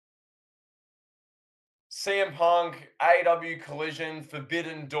CM Punk, AEW Collision,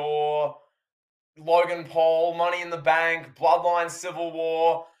 Forbidden Door, Logan Paul, Money in the Bank, Bloodline Civil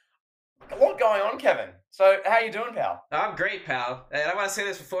War. A lot going on, Kevin. So, how you doing, pal? I'm great, pal. And I want to say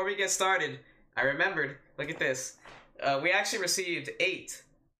this before we get started. I remembered. Look at this. We actually received 8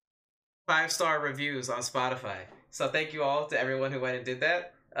 5-star reviews on Spotify. So thank you all to everyone who went and did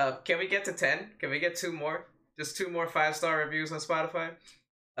that. Can we get to 10? Can we get 2 more? Just 2 more 5-star reviews on Spotify?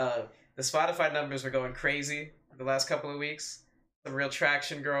 The Spotify numbers are going crazy the last couple of weeks. Some real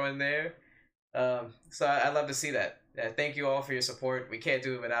traction growing there. So I love to see that. Thank you all for your support. We can't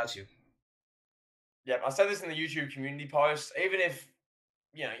do it without you. Yeah, I said this in the YouTube community post. Even if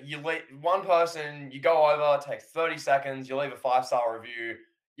you leave one person, you go over, it takes 30 seconds, you leave a 5-star review.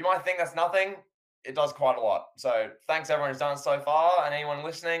 You might think that's nothing. It does quite a lot. So thanks everyone who's done it so far, and anyone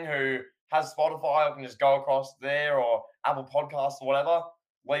listening who has Spotify or can just go across there or Apple Podcasts or whatever,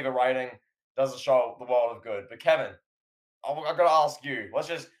 leave a rating. Does the show the world of good. But Kevin, I've got to ask you. Let's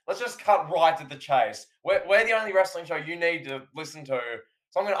just cut right to the chase. We're the only wrestling show you need to listen to.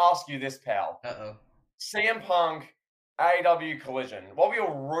 So I'm going to ask you this, pal. Uh-oh. CM Punk, AEW Collision. What were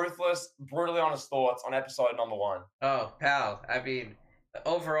your ruthless, brutally honest thoughts on episode number 1? Oh, pal. I mean,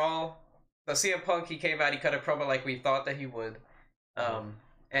 overall, the CM Punk, he came out, he cut a promo like we thought that he would.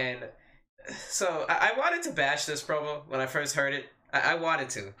 And so I wanted to bash this promo when I first heard it. I wanted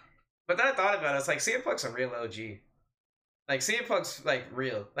to. But then I thought about it. It's like, CM Punk's a real OG. Like, CM Punk's, like,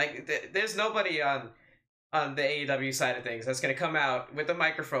 real. Like, there's nobody on the AEW side of things that's going to come out with a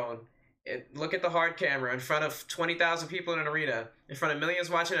microphone, look at the hard camera in front of 20,000 people in an arena, in front of millions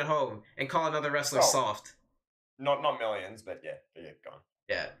watching at home, and call another wrestler Oh, soft. not millions, but yeah, go on.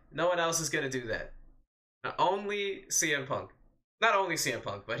 Yeah, no one else is going to do that. Only CM Punk. Not only CM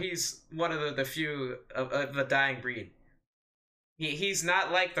Punk, but he's one of the few of the dying breed. He's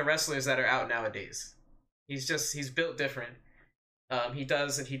not like the wrestlers that are out nowadays. He's built different. He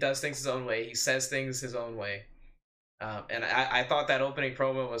does things his own way. He says things his own way. And I thought that opening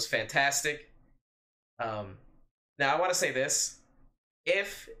promo was fantastic. Now I want to say this: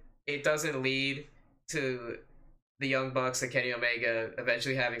 if it doesn't lead to the Young Bucks and Kenny Omega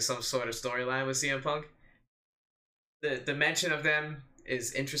eventually having some sort of storyline with CM Punk, the mention of them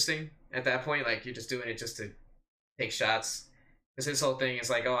is interesting at that point. Like, you're just doing it just to take shots. Because his whole thing is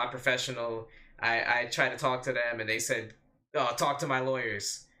like, oh, I'm professional. I tried to talk to them and they said, oh, talk to my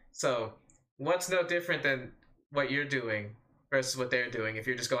lawyers. So what's no different than what you're doing versus what they're doing if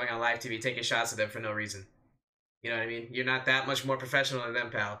you're just going on live TV taking shots at them for no reason? You know what I mean? You're not that much more professional than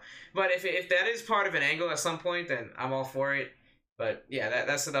them, pal. But if that is part of an angle at some point, then I'm all for it. But yeah,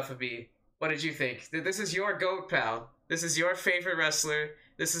 that's enough of me. What did you think? This is your GOAT, pal. This is your favorite wrestler.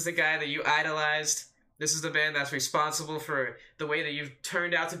 This is the guy that you idolized. This is the man that's responsible for the way that you've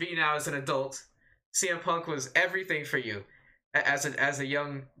turned out to be now as an adult. CM Punk was everything for you as a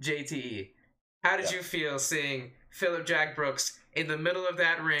young JTE. How did you feel seeing Philip Jack Brooks in the middle of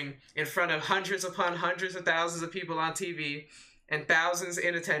that ring in front of hundreds upon hundreds of thousands of people on TV and thousands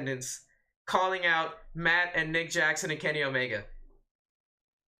in attendance, calling out Matt and Nick Jackson and Kenny Omega?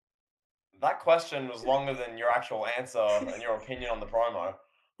 That question was longer than your actual answer and your opinion on the promo.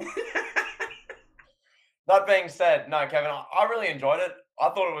 That being said, no, Kevin, I really enjoyed it. I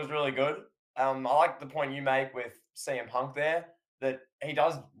thought it was really good. I like the point you make with CM Punk there, that he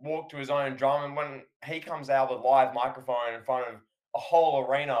does walk to his own drum, and when he comes out with live microphone in front of a whole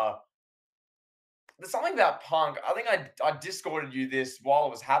arena, there's something about Punk. I think I discorded you this while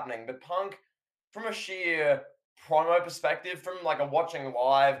it was happening, but Punk, from a sheer promo perspective, from like a watching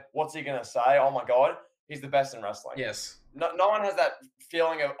live, what's he gonna say? Oh my god, he's the best in wrestling. Yes. No one has that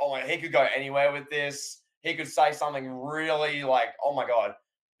feeling of, oh my, he could go anywhere with this. He could say something really like, oh my god,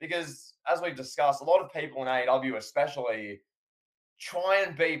 because as we've discussed, a lot of people in AEW especially try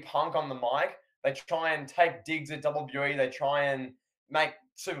and be Punk on the mic. They try and take digs at WWE. They try and make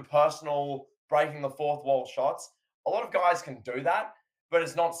super personal, breaking the fourth wall shots. A lot of guys can do that, but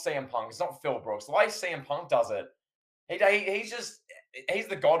it's not CM Punk. It's not Phil Brooks. The way CM Punk does it, he's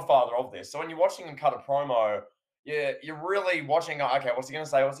the godfather of this. So when you're watching him cut a promo, you're really watching, okay, what's he going to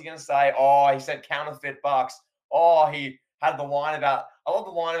say? What's he going to say? Oh, he said counterfeit bucks. Oh, he had the line about, I love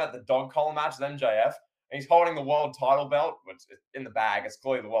the line about the dog collar match with MJF. And he's holding the world title belt, which is in the bag. It's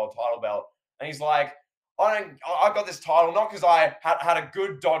clearly the world title belt. And he's like, I got this title not because I had a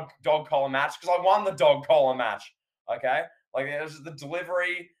good dog collar match, because I won the dog collar match. Okay? Like, it was the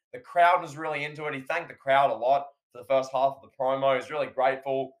delivery. The crowd was really into it. He thanked the crowd a lot for the first half of the promo. He's really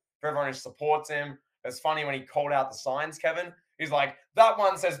grateful for everyone who supports him. It's funny when he called out the signs, Kevin. He's like, that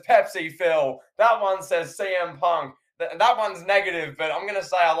one says Pepsi, Phil. That one says CM Punk. That one's negative, but I'm going to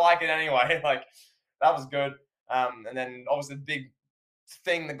say I like it anyway. Like, that was good. And then obviously the big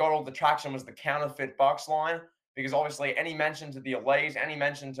thing that got all the traction was the counterfeit Bucks line, because obviously any mention to the Elite, any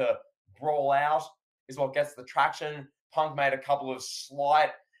mention to Brawl Out is what gets the traction. Punk made a couple of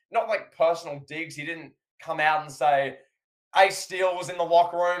slight, not like personal digs. He didn't come out and say, Ace Steel was in the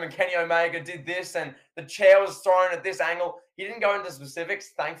locker room and Kenny Omega did this and the chair was thrown at this angle. He didn't go into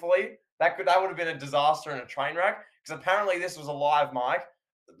specifics, thankfully. That would have been a disaster and a train wreck, because apparently this was a live mic.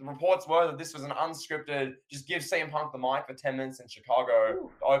 The reports were that this was an unscripted, just give CM Punk the mic for 10 minutes in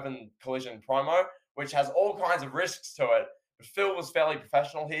Chicago open Collision promo, which has all kinds of risks to it. But Phil was fairly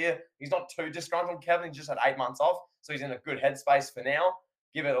professional here. He's not too disgruntled, Kevin. He just had 8 months off, so he's in a good headspace for now.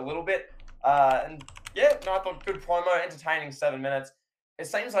 Give it a little bit. And yeah, no, I thought good promo, entertaining 7 minutes. It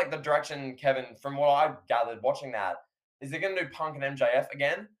seems like the direction, Kevin, from what I gathered watching that, is they're going to do Punk and MJF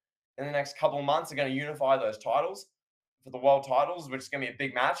again in the next couple of months. They're going to unify those titles for the world titles, which is going to be a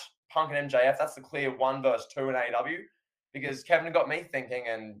big match. Punk and MJF, that's the clear 1 versus 2 in AEW. Because Kevin got me thinking,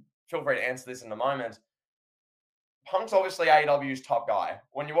 and feel free to answer this in a moment. Punk's obviously AEW's top guy.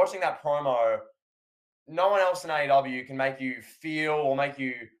 When you're watching that promo, no one else in AEW can make you feel or make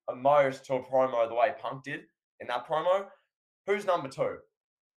you emote to a promo the way Punk did in that promo. Who's number 2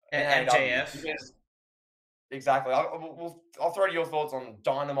 in MJF. Because, exactly. I'll throw to your thoughts on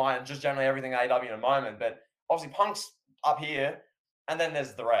Dynamite and just generally everything AEW in a moment. But obviously Punk's up here, and then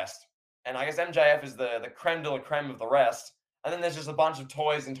there's the rest. And I guess MJF is the creme de la creme of the rest. And then there's just a bunch of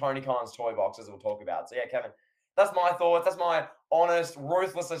toys in Tony Khan's toy boxes we'll talk about. So yeah, Kevin, that's my thoughts. That's my honest,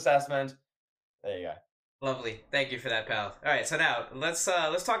 ruthless assessment. There you go. Lovely. Thank you for that, pal. All right, so now let's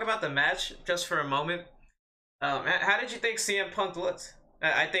talk about the match just for a moment. How did you think CM Punk looked?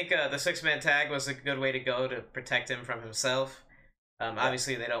 I think the 6-man tag was a good way to go to protect him from himself.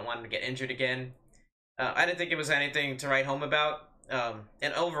 Obviously, they don't want him to get injured again. I didn't think it was anything to write home about.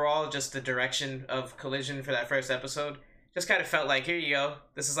 And overall, just the direction of Collision for that first episode just kind of felt like, here you go.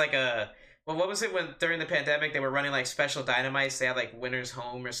 This is like a... Well, what was it when during the pandemic they were running like special dynamites? They had like Winner's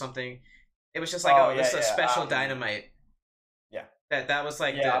Home or something. It was just like, this is a special dynamite. Yeah. That was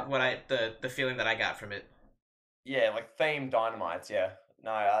like the feeling that I got from it. Yeah, like themed dynamites. Yeah.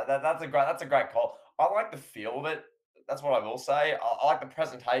 No, that's a great call. I like the feel of it. That's what I will say. I like the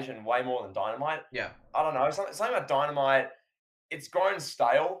presentation way more than Dynamite. Yeah. I don't know. Something about Dynamite, it's grown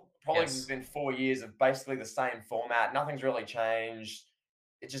stale. Probably Yes. it's been 4 years of basically the same format. Nothing's really changed.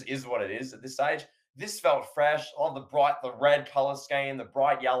 It just is what it is at this stage. This felt fresh. Oh, the red color scheme, the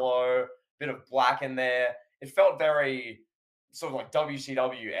bright yellow, bit of black in there. It felt very sort of like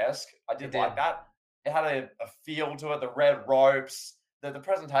WCW-esque. I did like that. It had a feel to it, the red ropes, the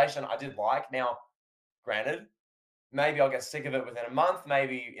presentation I did like. Now, granted, maybe I'll get sick of it within a month.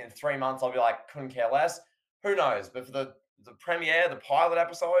 Maybe in 3 months I'll be like, couldn't care less. Who knows? But for the premiere, the pilot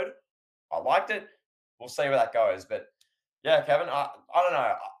episode, I liked it. We'll see where that goes. But yeah, Kevin, I don't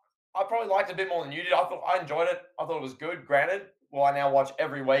know. I probably liked it a bit more than you did. I enjoyed it. I thought it was good. Granted, will I now watch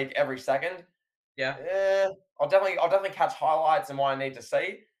every week, every second? Yeah. I'll definitely catch highlights and what I need to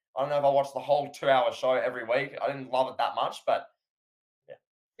see. I don't know if I'll watch the whole 2-hour show every week. I didn't love it that much, but yeah.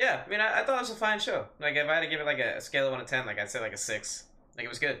 Yeah, I mean, I thought it was a fine show. Like, if I had to give it like a scale of 1 to 10, like I'd say like a 6. Like, it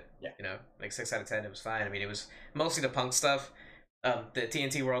was good. Yeah. You know, like 6 out of 10. It was fine. I mean, it was mostly the Punk stuff. The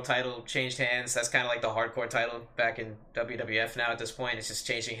TNT World Title changed hands. That's kind of like the hardcore title back in WWF. Now at this point, it's just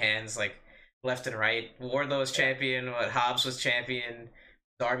changing hands like left and right. Wardlow was champion. Hobbs was champion.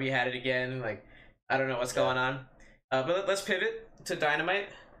 Darby had it again. Like, I don't know what's going on. But let's pivot to Dynamite.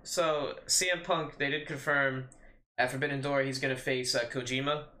 So CM Punk, they did confirm at Forbidden Door he's gonna face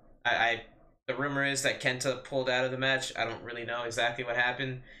Kojima. The rumor is that Kenta pulled out of the match. I don't really know exactly what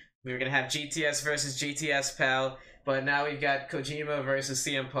happened. We were gonna have GTS versus GTS, pal, but now we've got Kojima versus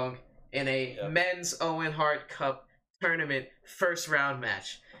CM Punk in a men's Owen Hart Cup tournament first round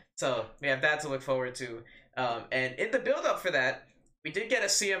match. So we have that to look forward to. And in the build up for that, we did get a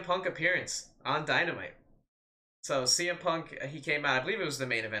CM Punk appearance on Dynamite. So CM Punk, he came out, I believe it was the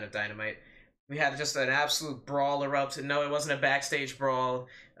main event of Dynamite. We had just an absolute brawl erupt. No, it wasn't a backstage brawl.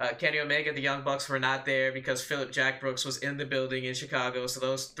 Kenny Omega, the Young Bucks were not there because Philip Jack Brooks was in the building in Chicago. So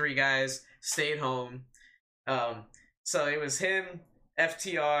those 3 guys stayed home. So it was him,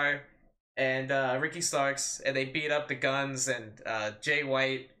 FTR, and Ricky Starks, and they beat up the Guns and Jay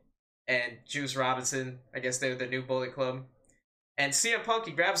White and Juice Robinson. I guess they're the new Bullet Club. And CM Punk,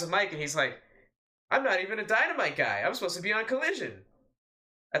 he grabs a mic and he's like, I'm not even a Dynamite guy. I'm supposed to be on Collision.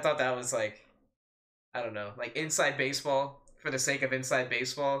 I thought that was like, I don't know, like inside baseball for the sake of inside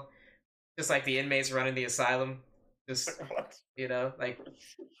baseball. Just like the inmates running the asylum. Just, you know, like,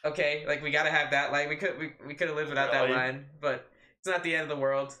 okay, like we gotta have that line. We could have lived without that line, but it's not the end of the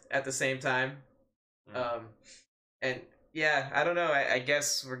world at the same time. Um, and yeah, I don't know. I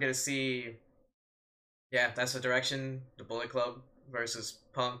guess we're gonna see. Yeah, that's the direction. The Bullet Club versus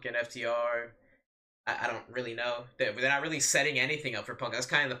Punk and FTR. I don't really know. They're not really setting anything up for Punk. That's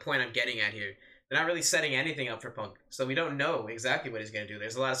kind of the point I'm getting at here. They're not really setting anything up for Punk, so we don't know exactly what he's gonna do.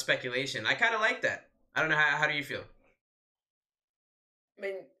 There's a lot of speculation. I kind of like that. I don't know how do you feel? I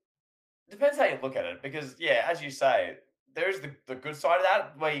mean, depends how you look at it, because yeah, as you say, there's the good side of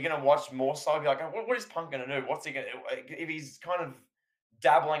that where you're gonna watch more so, be like, "Oh, what is Punk gonna do? What's he gonna if he's kind of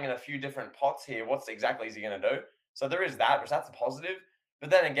dabbling in a few different pots here? What's exactly is he gonna do?" So there is that, which that's a positive. But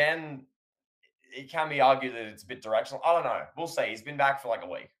then again, it can be argued that it's a bit directional. I don't know. We'll see. He's been back for like a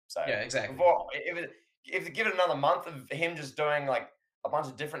week, so Yeah, exactly. before if they give it another month of him just doing like a bunch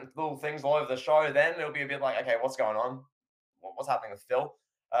of different little things all over the show, then it'll be a bit like, okay, what's going on? What's happening with Phil?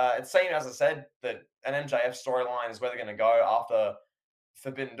 It seemed, as I said, that an MJF storyline is where they're going to go after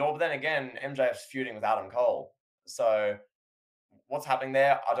Forbidden Door. But then again, MJF's feuding with Adam Cole. So what's happening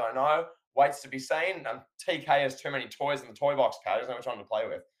there? I don't know. Waits to be seen. TK has too many toys in the toy box, Pat. There's no time to play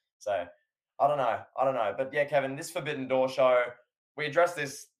with. So I don't know. I don't know. But yeah, Kevin, this Forbidden Door show, we addressed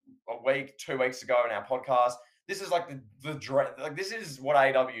this a week, 2 weeks ago in our podcast. This is like like this is what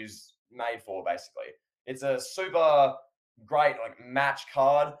AEW's made for, basically. It's a super great like match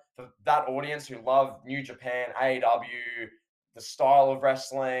card for that audience who love New Japan, AEW, the style of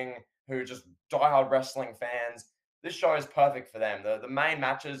wrestling, who just diehard wrestling fans. This show is perfect for them. The main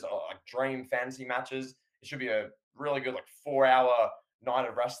matches are like dream fantasy matches. It should be a really good like 4 hour night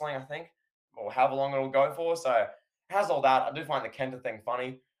of wrestling, I think, or however long it'll go for. So it has all that. I do find the Kenta thing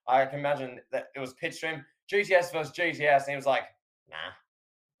funny. I can imagine that it was pitched to him GTS versus GTS, and he was like, "Nah,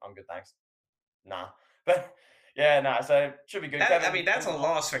 I'm good, thanks." Nah, but yeah, nah. So it should be good, I Kevin. mean, that's a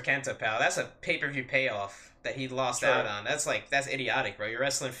loss for Kenta, pal. That's a pay per view payoff that he lost out True. on. That's idiotic, bro. You're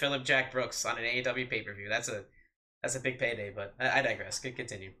wrestling Philip Jack Brooks on an AEW pay per view. That's a big payday. But I digress.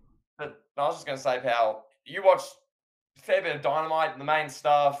 Continue. But I was just going to say, pal, you watched a fair bit of Dynamite, the main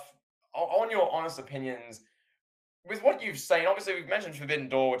stuff. On your honest opinions, with what you've seen, obviously we've mentioned Forbidden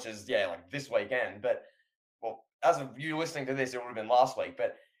Door, which is, yeah, like this weekend. But, well, as of you listening to this, it would have been last week.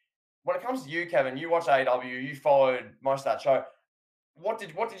 But when it comes to you, Kevin, you watch AEW, you followed most of that show. What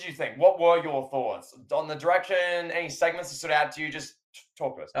did you think? What were your thoughts on the direction? Any segments that stood out to you? Just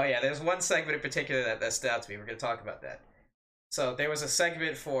talk to us. Oh yeah, there's one segment in particular that stood out to me. We're gonna talk about that. So there was a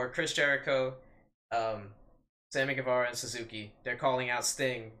segment for Chris Jericho, um, Sammy Guevara, and Suzuki. They're calling out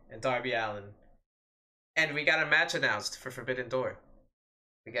Sting and Darby Allin, and we got a match announced for Forbidden Door.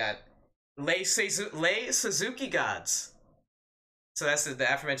 We got Lei Suzuki Gods. So that's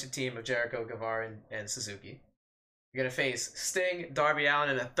the aforementioned team of Jericho, Guevara, and Suzuki. You're gonna face Sting, Darby Allin,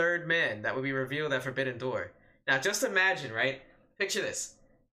 and a third man that will be revealed at Forbidden Door. Now, just imagine, right? Picture this: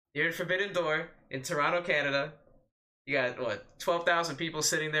 you're in Forbidden Door in Toronto, Canada. You got what, 12,000 people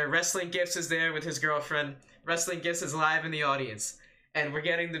sitting there. Wrestling Gifts is there with his girlfriend. Wrestling Gifts is live in the audience, and we're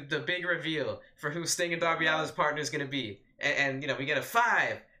getting the big reveal for who Sting and Darby Allin's partner is gonna be. And you know, we get a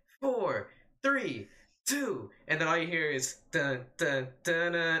 5, 4, 3, 2, and then all you hear is dun dun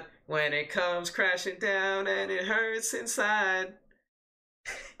dun dun when it comes crashing down and it hurts inside.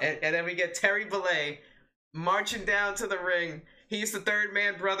 And then we get Terry Bollea marching down to the ring. He's the third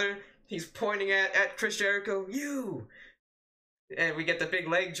man, brother. He's pointing at Chris Jericho. You. And we get the big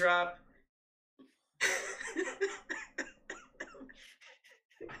leg drop.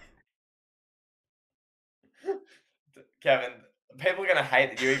 Kevin, people are going to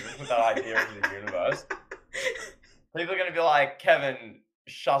hate that you even put that idea into the universe. People are going to be like, Kevin,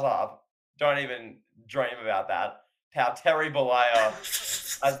 shut up. Don't even dream about that. How Terry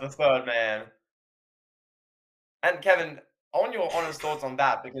Bollea as the third man. And Kevin, on your honest thoughts on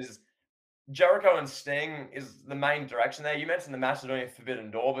that, because Jericho and Sting is the main direction there. You mentioned the match they're doing at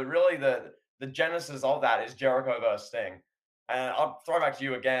Forbidden Door, but really the genesis of that is Jericho versus Sting. And I'll throw back to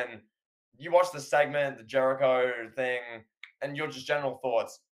you again. You watched the segment, the Jericho thing, and your just general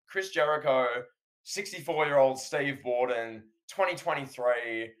thoughts. Chris Jericho, 64-year-old Steve Borden,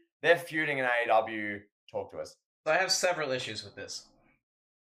 2023, they're feuding in AEW. Talk to us. So I have several issues with this.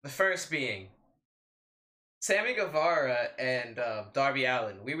 The first being Sammy Guevara and Darby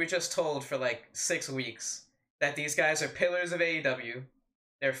Allin. We were just told for like 6 weeks that these guys are pillars of AEW.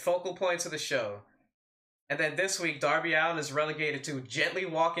 They're focal points of the show. And then this week, Darby Allin is relegated to gently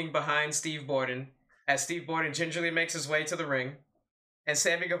walking behind Steve Borden as Steve Borden gingerly makes his way to the ring. And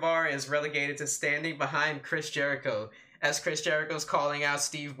Sammy Guevara is relegated to standing behind Chris Jericho as Chris Jericho's calling out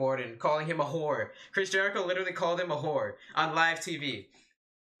Steve Borden, calling him a whore. Chris Jericho literally called him a whore on live TV.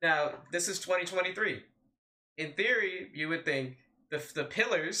 Now, this is 2023. In theory, you would think the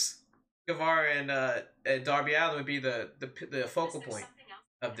pillars Guevara and Darby Allin would be the focal point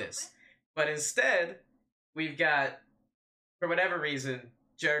of this. But instead, we've got, for whatever reason,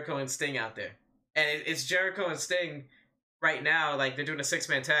 Jericho and Sting out there. And it's Jericho and Sting right now, like they're doing a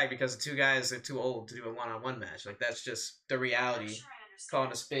 6-man tag because the two guys are too old to do a one-on-one match. Like that's just the reality.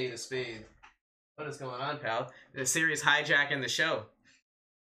 Calling a spade a spade. What is going on, pal? The serious hijacking the show.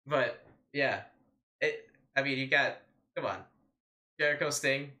 But yeah, I mean, you got, come on, Jericho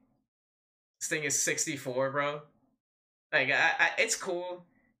Sting. Sting is 64, bro. Like it's cool.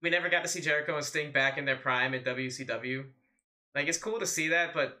 We never got to see Jericho and Sting back in their prime at WCW. Like it's cool to see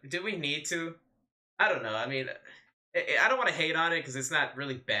that, but do we need to? I don't know. I mean, I don't want to hate on it because it's not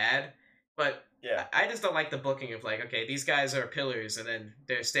really bad, but Yeah. I just don't like the booking of like, okay, these guys are pillars, and then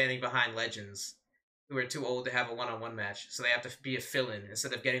they're standing behind legends who are too old to have a one-on-one match, so they have to be a fill-in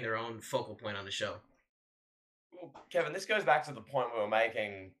instead of getting their own focal point on the show. Well, Kevin, this goes back to the point we were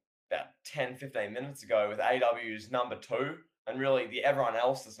making about 10, 15 minutes ago with AW's number 2 and really the everyone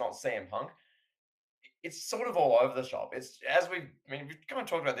else that's not CM Punk. It's sort of all over the shop. It's we've kind of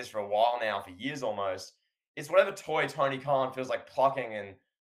talked about this for a while now, for years almost. It's whatever toy Tony Khan feels like plucking and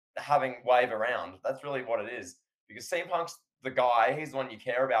having wave around. That's really what it is. Because CM Punk's the guy, he's the one you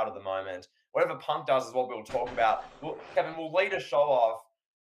care about at the moment. Whatever Punk does is what we'll talk about. Kevin, we'll lead a show off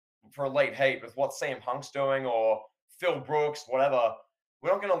for Elite Heat with what CM Punk's doing or Phil Brooks, whatever.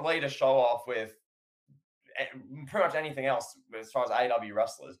 We're not going to lead a show off with pretty much anything else as far as AEW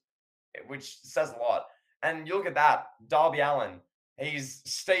wrestlers, which says a lot. And you look at that, Darby Allin, he's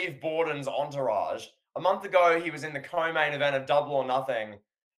Steve Borden's entourage. A month ago, he was in the co-main event of Double or Nothing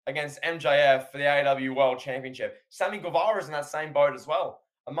against MJF for the AEW World Championship. Sammy Guevara is in that same boat as well.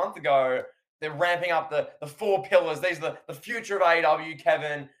 A month ago, they're ramping up the 4 pillars. These are the future of AEW,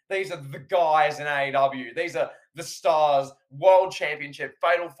 Kevin. These are the guys in AEW. These are the stars, World Championship,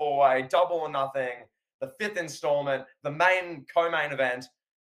 Fatal 4-Way, Double or Nothing, the 5th installment, the main co-main event.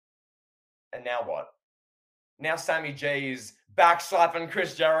 And now what? Now Sammy G's backslapping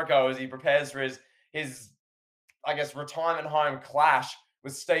Chris Jericho as he prepares for his I guess, retirement home clash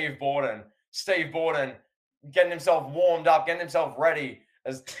with Steve Borden. Steve Borden getting himself warmed up, getting himself ready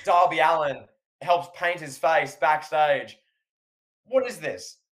as Darby Allin helps paint his face backstage. What is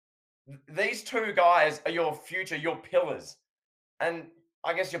this? These two guys are your future, your pillars. And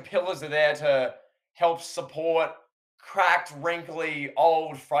I guess your pillars are there to help support cracked, wrinkly,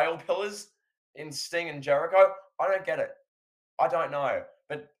 old, frail pillars in Sting and Jericho. I don't get it. I don't know.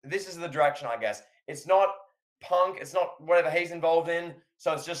 But this is the direction, I guess. It's not Punk. It's not whatever he's involved in.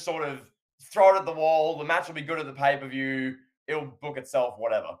 So it's just sort of throw it at the wall. The match will be good at the pay-per-view. It'll book itself,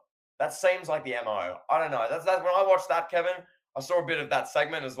 whatever. That seems like the MO. I don't know. That's when I watched that, Kevin, I saw a bit of that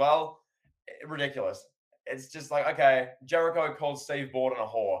segment as well. Ridiculous. It's just like, okay, Jericho called Steve Borden a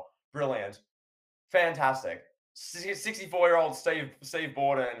whore. Brilliant. Fantastic. 64-year-old Steve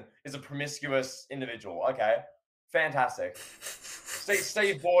Borden is a promiscuous individual. Okay. Fantastic.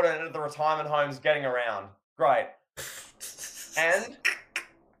 Steve Borden at the retirement homes getting around. Great. And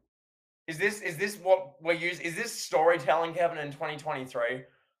is this what we're using? Is this storytelling, Kevin, in 2023?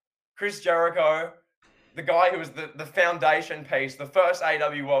 Chris Jericho, the guy who was the foundation piece, the first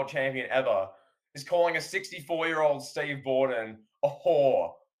AEW World Champion ever, is calling a 64-year-old Steve Borden a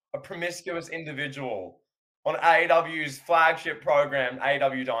whore, a promiscuous individual on AEW's flagship program,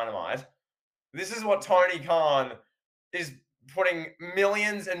 AEW Dynamite. This is what Tony Khan is putting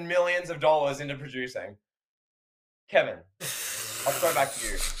millions and millions of dollars into producing. Kevin, I'll throw back to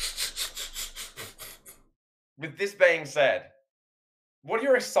you. With this being said, what are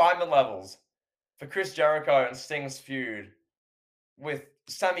your excitement levels for Chris Jericho and Sting's feud with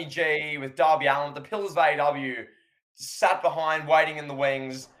Sammy G, with Darby Allin, the pillars of AEW, sat behind, waiting in the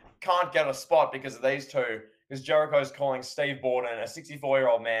wings, can't get a spot because of these two, because Jericho's calling Steve Borden, a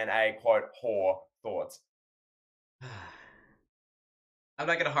 64-year-old man, a, quote, whore. Thoughts? I'm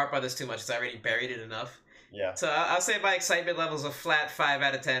not going to harp on this too much because I already buried it enough. Yeah. So I'll say my excitement level is a flat 5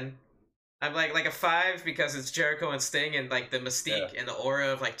 out of 10. I'm like a 5 because it's Jericho and Sting and like the mystique and the aura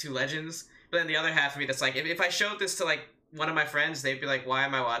of like two legends. But then the other half of me that's like, if I showed this to like one of my friends, they'd be like, why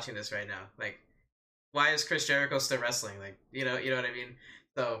am I watching this right now? Like, why is Chris Jericho still wrestling? Like, you know what I mean?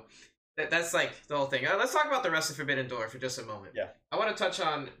 So that's like the whole thing. Let's talk about the rest of Forbidden Door for just a moment. Yeah. I want to touch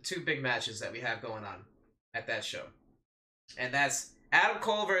on 2 big matches that we have going on at that show. And that's Adam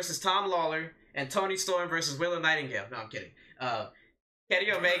Cole versus Tom Lawler and Tony Storm versus Willow Nightingale. No, I'm kidding.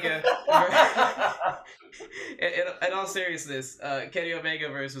 Kenny Omega. In all seriousness, Kenny Omega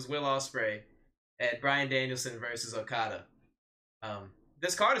versus Will Ospreay and Bryan Danielson versus Okada.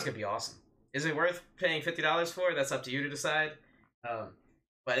 This card is gonna be awesome. Is it worth paying $50 for? That's up to you to decide.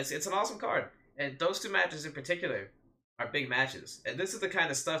 But it's an awesome card, and those two matches in particular are big matches, and this is the kind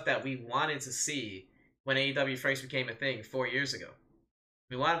of stuff that we wanted to see when AEW first became a thing 4 years ago.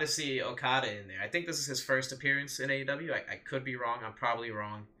 We wanted to see Okada in there. I think this is his first appearance in AEW. I could be wrong. I'm probably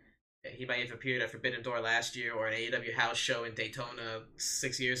wrong. He might have appeared at Forbidden Door last year or an AEW house show in Daytona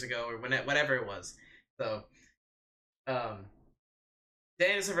 6 years ago or whatever it was. So, um,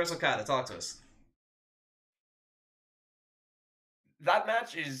 Danielson versus Okada, talk to us. That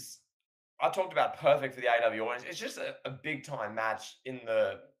match is, I talked about, perfect for the AEW audience. It's just a big time match in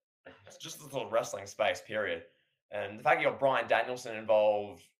just the sort of wrestling space, period. And the fact you got Bryan Danielson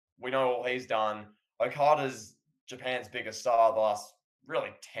involved, we know all he's done. Okada's Japan's biggest star the last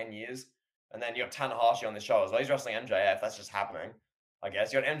really 10 years. And then you got Tanahashi on the show as well. He's wrestling MJF. That's just happening, I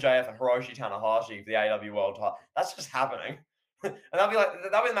guess. You got MJF and Hiroshi Tanahashi for the AEW World title. That's just happening. And that'll be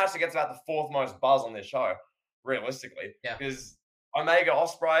the match that gets about the fourth most buzz on this show, realistically. Yeah. Because Omega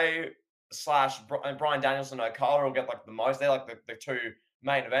Ospreay / Bryan Danielson and Okada will get like the most. They're like the two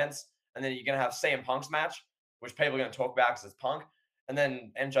main events. And then you're going to have CM Punk's match, which people are going to talk about because it's Punk. And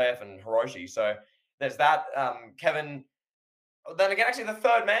then MJF and Hiroshi. So there's that. Kevin. Then again, actually, the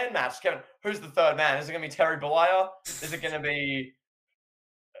third man match. Kevin, who's the third man? Is it going to be Terry Bollea? Is it going to be...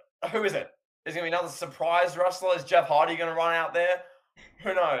 Who is it? Is it going to be another surprise wrestler? Is Jeff Hardy going to run out there?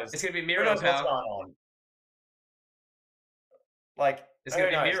 Who knows? It's going to be Miro, who knows what's going on? Like, it's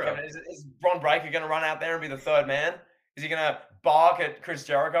going to be Miro. Kevin, is Bron Breakker going to run out there and be the third man? Is he going to bark at Chris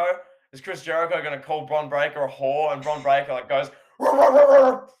Jericho? Is Chris Jericho going to call Bron Breakker a whore and Bron Breakker like goes, "Rah, rah, rah,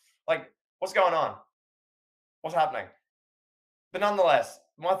 rah." Like, what's going on? What's happening? But nonetheless,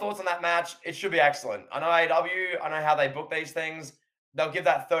 my thoughts on that match, it should be excellent. I know AEW, I know how they book these things. They'll give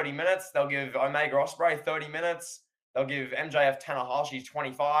that 30 minutes. They'll give Omega Ospreay 30 minutes. They'll give MJF Tanahashi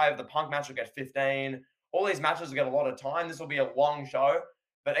 25. The Punk match will get 15. All these matches will get a lot of time. This will be a long show,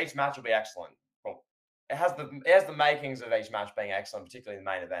 but each match will be excellent. Well, it has the makings of each match being excellent, particularly in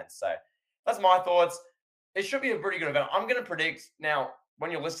the main event. So that's my thoughts. It should be a pretty good event. I'm going to predict now, when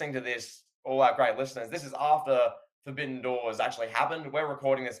you're listening to this, all our great listeners, this is after Forbidden Doors actually happened. We're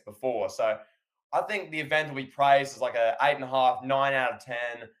recording this before. So I think the event will be praised as like a 8.5, 9 out of 10.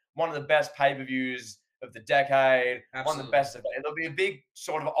 One of the best pay-per-views of the decade. Absolutely. One of the best. It'll be a big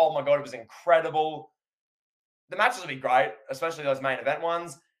sort of, oh my God, it was incredible. The matches will be great, especially those main event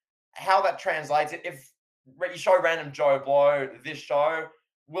ones. How that translates, if you show Random Joe Blow this show,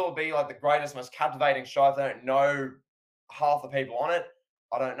 will it be like the greatest, most captivating show if they don't know half the people on it?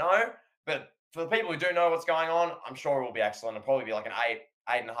 I don't know. But for the people who do know what's going on, I'm sure it will be excellent. It'll probably be like an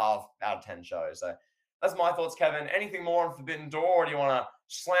 8.5 out of 10 show. So that's my thoughts, Kevin. Anything more on Forbidden Door, or do you want to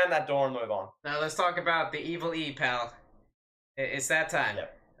slam that door and move on? Now let's talk about the Evil E, pal. It's that time.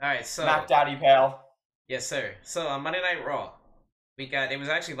 Yep. All right, so Mac Daddy, pal. Yes, sir. So on Monday Night Raw, it was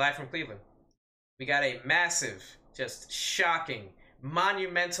actually live from Cleveland. We got a massive, just shocking,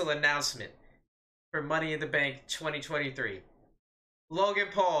 monumental announcement for Money in the Bank 2023. Logan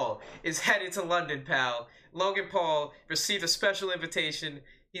Paul is headed to London, pal. Logan Paul received a special invitation.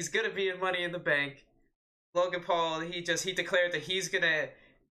 He's gonna be in Money in the Bank. Logan Paul, he declared that he's gonna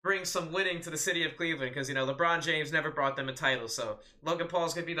bring some winning to the city of Cleveland because, LeBron James never brought them a title. So Logan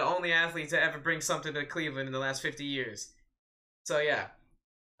Paul's going to be the only athlete to ever bring something to Cleveland in the last 50 years. So, yeah.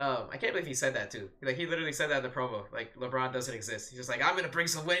 I can't believe he said that, too. Like, he literally said that in the promo. Like, LeBron doesn't exist. He's just like, I'm going to bring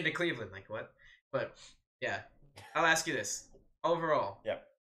some winning to Cleveland. Like, what? But, yeah. I'll ask you this. Overall. Yep.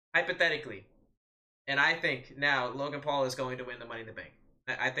 Hypothetically. And I think now Logan Paul is going to win the Money in the Bank.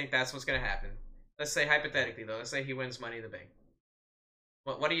 I think that's what's going to happen. Let's say hypothetically, though. Let's say he wins Money in the Bank.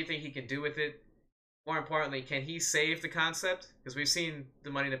 What do you think he can do with it? More importantly, can he save the concept? Because we've seen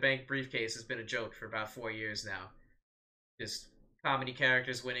the Money in the Bank briefcase has been a joke for about 4 years now. Just comedy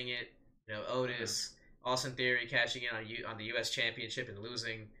characters winning it. Otis, Austin Theory cashing in on the U.S. Championship and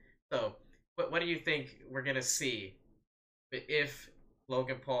losing. So, what do you think we're going to see if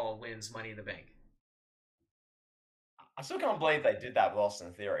Logan Paul wins Money in the Bank? I still can't believe they did that with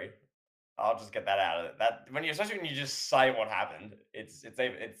Austin Theory. I'll just get that out of it. Especially when you just say what happened, it's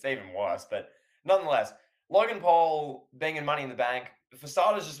even worse. But nonetheless, Logan Paul being in Money in the Bank, for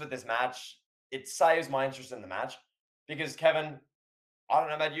starters, just with this match, it saves my interest in the match because, Kevin, I don't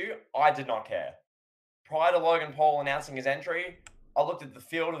know about you, I did not care. Prior to Logan Paul announcing his entry, I looked at the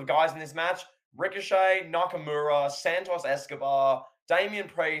field of the guys in this match: Ricochet, Nakamura, Santos Escobar, Damian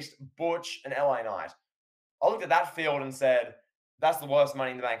Priest, Butch, and LA Knight. I looked at that field and said, that's the worst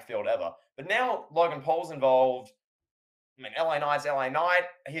Money in the Bank field ever. But now Logan Paul's involved. I mean, LA Knight's LA Knight.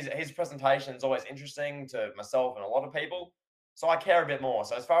 His presentation is always interesting to myself and a lot of people. So I care a bit more.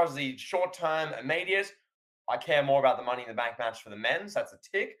 So as far as the short-term immediate, I care more about the Money in the Bank match for the men, so that's a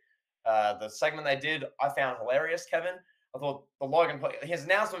tick. The segment they did, I found hilarious, Kevin. I thought the his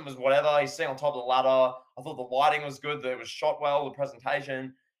announcement was whatever. He's sitting on top of the ladder. I thought the lighting was good, that it was shot well, the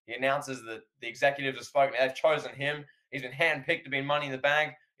presentation. He announces that the executives have spoken. They've chosen him. He's been handpicked to be Money in the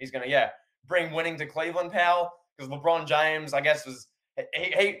Bank. He's going to, bring winning to Cleveland, pal. Because LeBron James, I guess,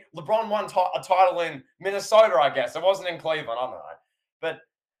 LeBron won a title in Minnesota, I guess. It wasn't in Cleveland. I don't know. But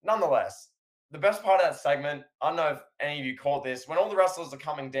nonetheless, the best part of that segment, I don't know if any of you caught this, when all the wrestlers are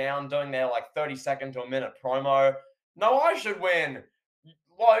coming down, doing their 30-second to a minute promo. No, I should win.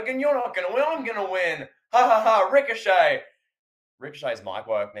 Logan, you're not going to win. I'm going to win. Ha ha ha. Ricochet. Ricochet's mic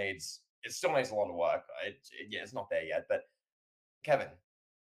work it still needs a lot of work. It's not there yet. But Kevin,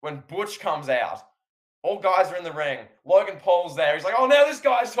 when Butch comes out, all guys are in the ring. Logan Paul's there. He's like, oh, now this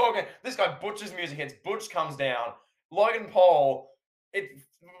guy's talking. This guy, Butch's music hits. Butch comes down. Logan Paul, it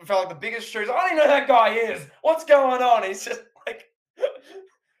felt like the biggest shoes. I don't even know who that guy is. What's going on? He's just like,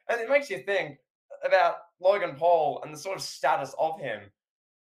 and it makes you think about Logan Paul and the sort of status of him.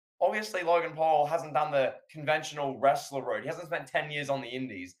 Obviously, Logan Paul hasn't done the conventional wrestler route. He hasn't spent 10 years on the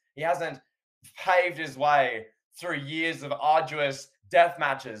indies. He hasn't paved his way through years of arduous death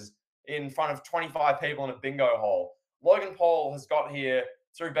matches in front of 25 people in a bingo hall. Logan Paul has got here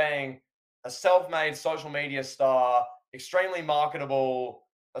through being a self-made social media star, extremely marketable,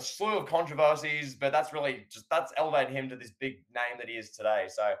 a slew of controversies, but that's elevated him to this big name that he is today.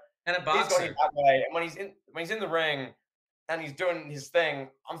 So And a he's got boxer. him that way. And when he's in the ring and he's doing his thing,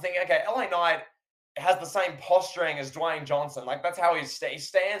 I'm thinking, okay, LA Knight has the same posturing as Dwayne Johnson. Like, that's how he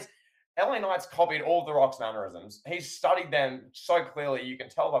stands. LA Knight's copied all of The Rock's mannerisms. He's studied them so clearly. You can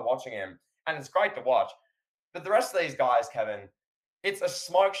tell by watching him, and it's great to watch. But the rest of these guys, Kevin, it's a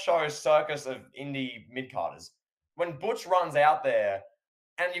smoke show circus of indie mid-carders. When Butch runs out there,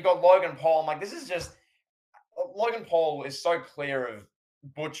 and you've got Logan Paul, I'm like, this is just... Logan Paul is so clear of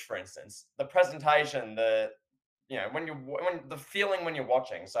Butch, for instance. The presentation, when the feeling when you're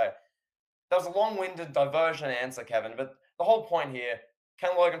watching. So that was a long-winded diversion answer, Kevin, but the whole point here,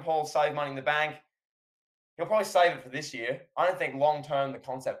 can Logan Paul save Money in the Bank? He'll probably save it for this year. I don't think long-term the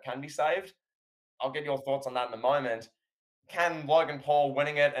concept can be saved. I'll get your thoughts on that in a moment. Can Logan Paul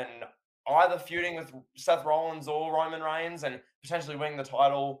winning it and either feuding with Seth Rollins or Roman Reigns and potentially winning the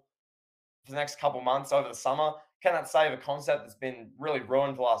title for the next couple months over the summer, can that save a concept that's been really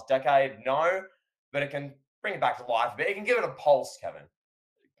ruined for the last decade? No, but it can bring it back to life a bit. It can give it a pulse, Kevin.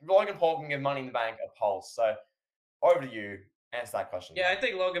 Logan Paul can give Money in the Bank a pulse. So over to you. Answer that question. Yeah, I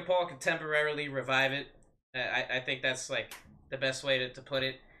think Logan Paul could temporarily revive it. I think that's like the best way to put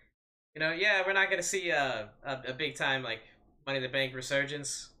it. We're not gonna see a big time like Money in the Bank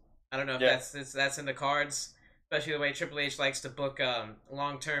resurgence. I don't know if that's in the cards, especially the way Triple H likes to book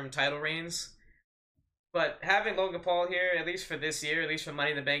long-term title reigns. But having Logan Paul here, at least for this year, at least for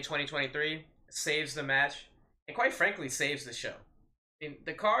Money in the Bank 2023, saves the match, and quite frankly, saves the show. I mean,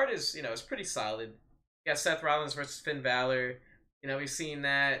 the card is pretty solid. You got Seth Rollins versus Finn Balor. We've seen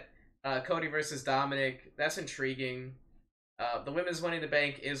that. Cody versus Dominic. That's intriguing. The women's Money in the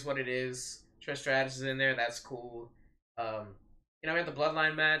Bank is what it is. Trish Stratus is in there. That's cool. We had the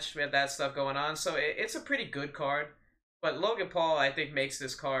Bloodline match. We had that stuff going on. So it's a pretty good card. But Logan Paul, I think, makes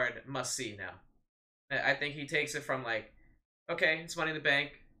this card must-see now. I think he takes it from okay, it's Money in the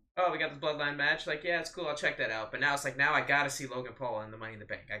Bank. Oh, we got the Bloodline match. Yeah, it's cool. I'll check that out. But now it's now I got to see Logan Paul in the Money in the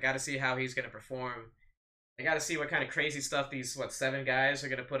Bank. I got to see how he's going to perform. I got to see what kind of crazy stuff these 7 guys are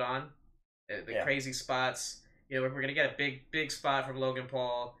going to put on. The crazy spots. We're going to get a big spot from Logan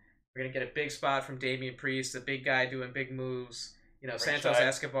Paul. We're going to get a big spot from Damian Priest, a big guy doing big moves. Santos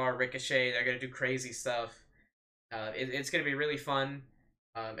Escobar, Ricochet, they're going to do crazy stuff. It's going to be really fun.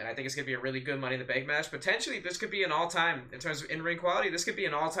 And I think it's going to be a really good Money in the Bank match. Potentially, this could be an all-time, in terms of in-ring quality, this could be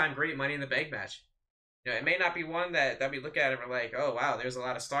an all-time great Money in the Bank match. It may not be one that we look at and we're like, oh, wow, there's a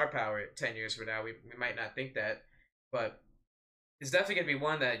lot of star power 10 years from now. We might not think that. But it's definitely going to be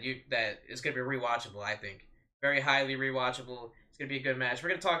one that is going to be rewatchable, I think. Very highly rewatchable. It's going to be a good match. We're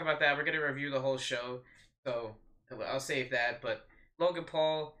going to talk about that. We're going to review the whole show. So I'll save that. But Logan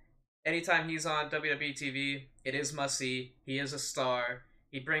Paul, anytime he's on WWE TV, it is must-see. He is a star.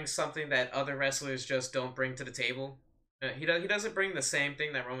 He brings something that other wrestlers just don't bring to the table. He doesn't bring the same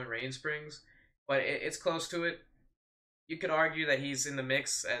thing that Roman Reigns brings, but it's close to it. You could argue that he's in the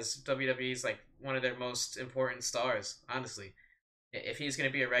mix as WWE's one of their most important stars, honestly. If he's going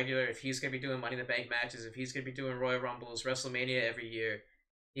to be a regular, if he's going to be doing Money in the Bank matches, if he's going to be doing Royal Rumbles, WrestleMania every year,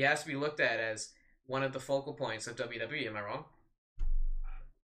 he has to be looked at as one of the focal points of WWE. Am I wrong?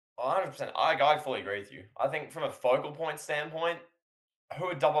 100%. I fully agree with you. I think from a focal point standpoint, who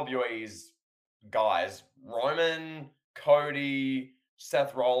are WWE's guys, Roman, Cody,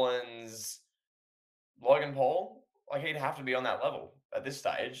 Seth Rollins, Logan Paul, like he'd have to be on that level at this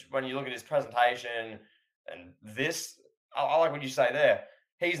stage. When you look at his presentation and this, I like what you say there.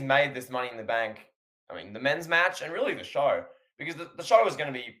 He's made this Money in the Bank. I mean, the men's match and really the show, because the show is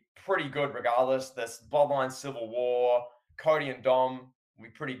going to be pretty good regardless. This Bloodline Civil War, Cody and Dom will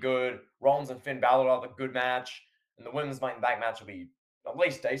be pretty good. Rollins and Finn Balor will have a good match, and the women's Money in the Bank match will be at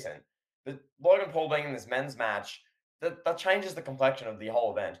least decent. But Logan Paul being in this men's match, that changes the complexion of the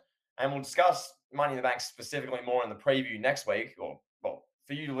whole event. And we'll discuss Money in the Bank specifically more in the preview next week, or well,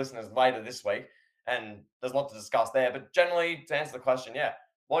 for you listeners later this week. And there's a lot to discuss there. But generally, to answer the question, yeah,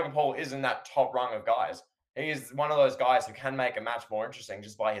 Logan Paul is in that top rung of guys. He is one of those guys who can make a match more interesting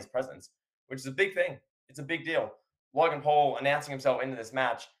just by his presence, which is a big thing. It's a big deal. Logan Paul announcing himself into this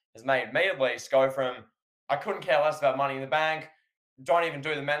match has made me at least go from I couldn't care less about Money in the Bank, don't even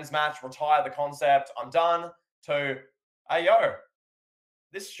do the men's match, retire the concept, I'm done, to hey yo,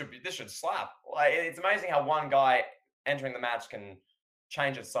 this should slap. Like, it's amazing how one guy entering the match can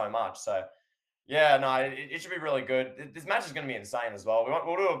change it so much. So yeah, no, it should be really good. This match is going to be insane as well.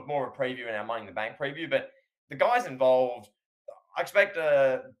 We'll do more of a preview in our Money in the Bank preview, but the guys involved, I expect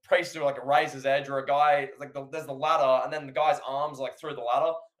a Priest to do like a razor's edge, or a guy like there's the ladder, and then the guy's arms like through the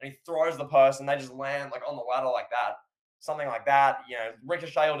ladder, and he throws the person, they just land like on the ladder like that, something like that. You know,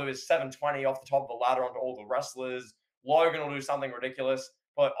 Ricochet will do his 720 off the top of the ladder onto all the wrestlers. Logan will do something ridiculous,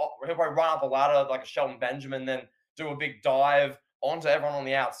 but he'll probably run up a ladder like a Shelton Benjamin, then do a big dive onto everyone on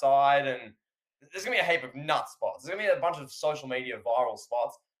the outside, and there's gonna be a heap of nut spots. There's gonna be a bunch of social media viral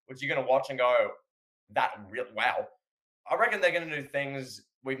spots which you're gonna watch and go, wow. I reckon they're going to do things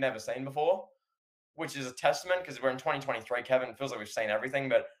we've never seen before, which is a testament because we're in 2023, Kevin. It feels like we've seen everything,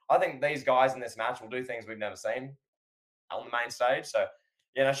 but I think these guys in this match will do things we've never seen on the main stage. So,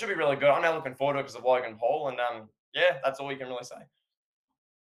 yeah, it should be really good. I'm now looking forward to it because of Logan Paul, and yeah, that's all you can really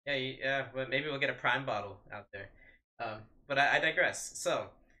say. Yeah, but maybe we'll get a Prime bottle out there. But I digress. So,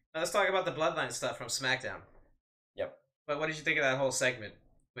 let's talk about the Bloodline stuff from SmackDown. Yep. But what did you think of that whole segment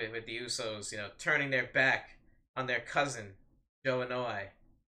with the Usos, turning their back on their cousin, Joe Anoa'i?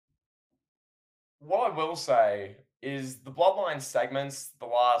 What I will say is the Bloodline segments the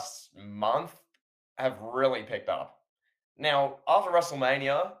last month have really picked up. Now, after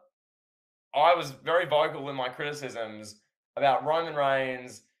WrestleMania, I was very vocal in my criticisms about Roman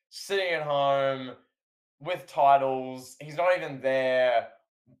Reigns sitting at home with titles. He's not even there.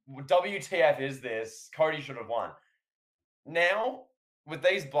 WTF is this? Cody should have won. Now, with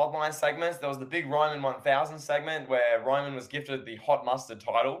these Bloodline segments, there was the big Roman 1000 segment where Roman was gifted the hot mustard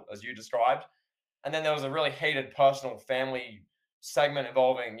title, as you described. And then there was a really heated personal family segment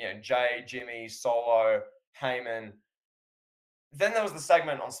involving, Jay, Jimmy, Solo, Heyman. Then there was the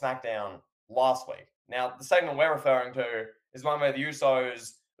segment on SmackDown last week. Now, the segment we're referring to is one where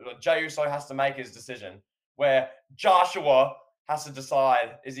Jay Uso has to make his decision, where Joshua has to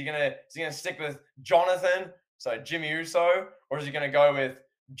decide, is he gonna stick with Jonathan, so Jimmy Uso, or is he gonna go with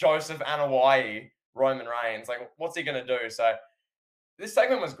Joseph Anoa'i, Roman Reigns? Like, what's he gonna do? So this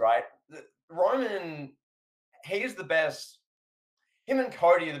segment was great. Roman, he's the best. Him and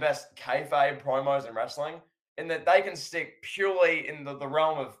Cody are the best kayfabe promos in wrestling, in that they can stick purely in the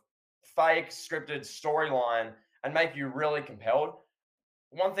realm of fake scripted storyline and make you really compelled.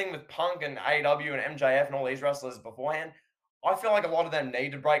 One thing with Punk and AEW and MJF and all these wrestlers beforehand, I feel like a lot of them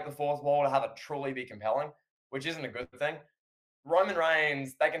need to break the fourth wall to have it truly be compelling, which isn't a good thing. Roman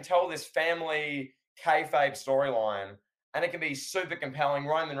Reigns, they can tell this family kayfabe storyline, and it can be super compelling.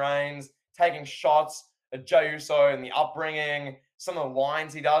 Roman Reigns taking shots at Jey Uso and the upbringing, some of the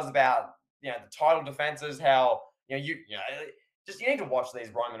lines he does about the title defenses, how you need to watch these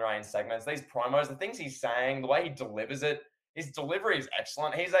Roman Reigns segments, these promos, the things he's saying, the way he delivers it. His delivery is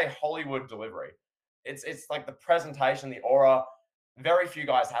excellent. He's a Hollywood delivery. It's like the presentation, the aura. Very few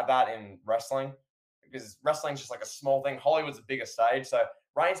guys have that in wrestling, because wrestling's just like a small thing. Hollywood's a bigger stage. So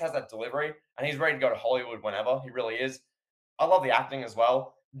Reigns has that delivery, and he's ready to go to Hollywood whenever. He really is. I love the acting as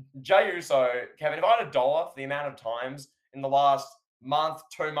well. Jey Uso, Kevin, if I had $1 for the amount of times in the last month,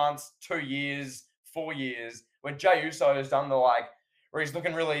 2 months, 2 years, 4 years, where Jey Uso has done where he's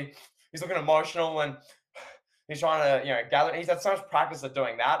looking emotional and he's trying to, gather. He's had so much practice at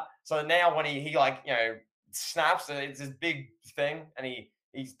doing that. So now when he snaps, it's this big thing, and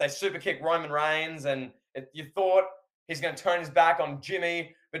they super kick Roman Reigns, and you thought he's going to turn his back on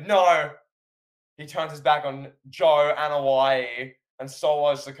Jimmy, but no, he turns his back on Joe Anoa'i and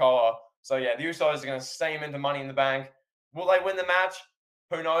Solo Sikoa. So yeah, the Usos are going to steam into Money in the Bank. Will they win the match?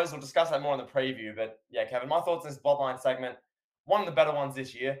 Who knows? We'll discuss that more in the preview. But yeah, Kevin, my thoughts on this Bloodline segment, one of the better ones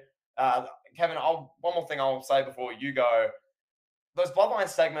this year. Kevin, one more thing I'll say before you go. Those Bloodline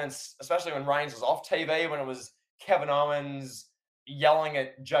segments, especially when Reigns was off TV, when it was Kevin Owens yelling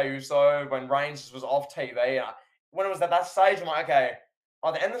at Jey Uso, when Reigns was off TV, when it was at that stage, I'm like, okay,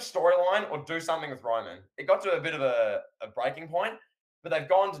 either end the storyline or do something with Roman. It got to a bit of a breaking point, but they've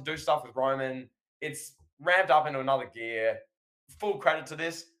gone to do stuff with Roman. It's ramped up into another gear. Full credit to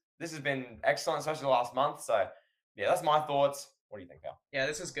this. This has been excellent, especially the last month. So, yeah, that's my thoughts. What do you think, Cal? Yeah,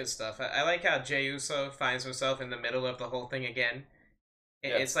 this is good stuff. I like how Jey Uso finds himself in the middle of the whole thing again.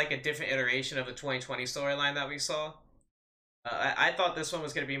 Yeah. It's like a different iteration of the 2020 storyline that we saw. I thought this one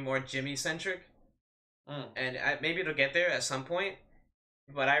was going to be more Jimmy centric, and maybe it'll get there at some point.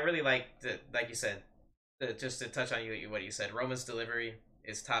 But I really like the, like you said, just to touch on what you said. Roman's delivery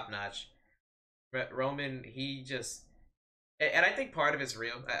is top notch. Roman, he just, and I think part of it's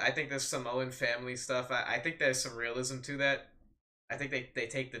real. I think there's Samoan family stuff. I think there's some realism to that. I think they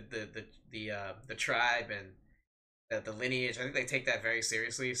take the tribe and the lineage. I think they take that very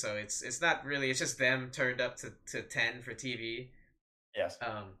seriously. So it's not really, it's just them turned up to 10 for TV. Yes.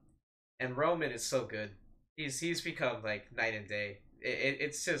 And Roman is so good. He's become like night and day.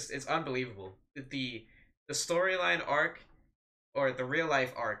 It's just, it's unbelievable. The storyline arc, or the real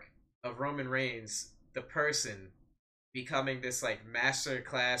life arc of Roman Reigns, the person becoming this like master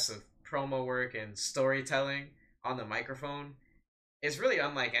class of promo work and storytelling on the microphone, is really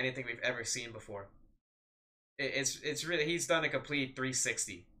unlike anything we've ever seen before. It's really, he's done a complete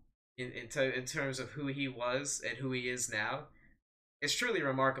 360 in terms of who he was and who he is now. It's truly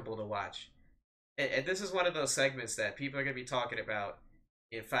remarkable to watch. And this is one of those segments that people are going to be talking about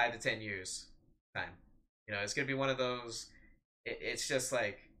in 5 to 10 years time. You know, it's going to be one of those. It's just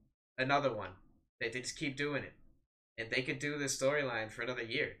like another one. They just keep doing it, and they could do this storyline for another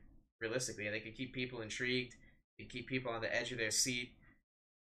year, realistically. And they could keep people intrigued, they keep people on the edge of their seat.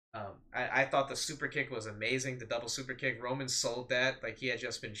 I thought the super kick was amazing. The double super kick, Roman sold that like he had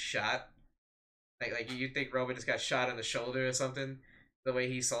just been shot. Like you think Roman just got shot in the shoulder or something. The way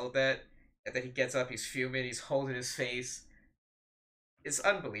he sold that, and then he gets up, he's fuming, he's holding his face. It's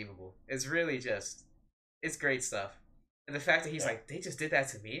unbelievable. It's really just, it's great stuff. And the fact that he's like, they just did that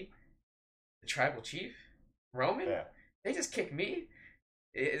to me, the tribal chief, Roman. They just kicked me.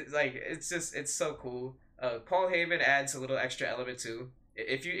 It's just, it's so cool. Paul Heyman adds a little extra element too.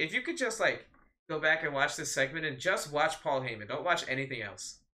 If you could just like go back and watch this segment and just watch Paul Heyman, don't watch anything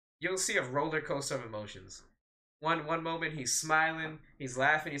else, you'll see a roller coaster of emotions. One moment he's smiling, he's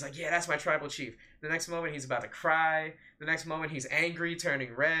laughing, he's like, yeah, that's my tribal chief. The next moment he's about to cry. The next moment he's angry,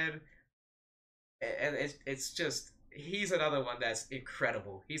 turning red. And it's just, he's another one that's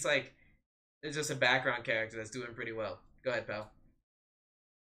incredible. He's like, it's just a background character that's doing pretty well. Go ahead, pal.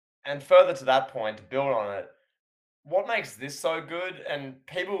 And further to that point, to build on it, what makes this so good, and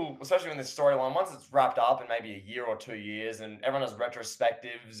people, especially when this storyline, once it's wrapped up in maybe a year or 2 years, and everyone has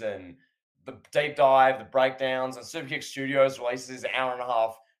retrospectives and the deep dive, the breakdowns, and Superkick Studios releases his hour and a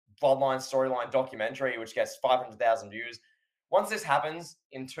half Bloodline storyline documentary, which gets 500,000 views. Once this happens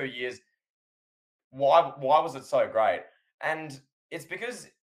in 2 years, why was it so great? And it's because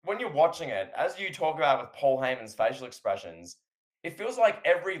when you're watching it, as you talk about with Paul Heyman's facial expressions, it feels like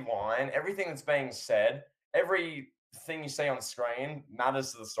every line, everything that's being said, everything you see on screen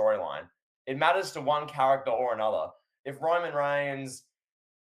matters to the storyline. It matters to one character or another. If Roman Reigns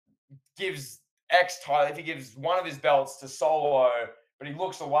gives X title, if he gives one of his belts to Solo, but he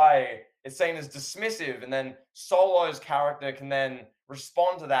looks away, it's seen as dismissive, and then Solo's character can then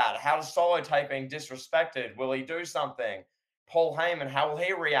respond to that. How does Solo take being disrespected? Will he do something? Paul Heyman, how will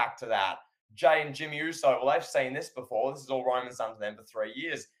he react to that? Jay and Jimmy Uso, well, they've seen this before. This is all Roman's done to them for 3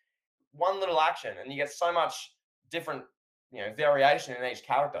 years. One little action, and you get so much different, variation in each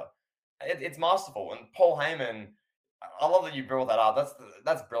character. It's masterful. And Paul Heyman, I love that you brought that up.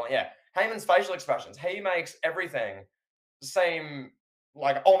 That's brilliant. Yeah, Heyman's facial expressions. He makes everything seem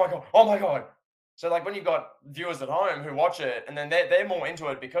like, oh my god, oh my god. So like when you've got viewers at home who watch it, and then they're more into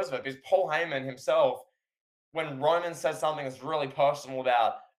it because of it. Because Paul Heyman himself, when Roman says something that's really personal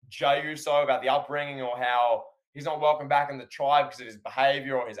about Jey Uso, about the upbringing, or how he's not welcome back in the tribe because of his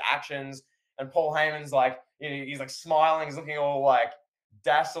behavior or his actions, and Paul Heyman's like, he's like smiling, he's looking all like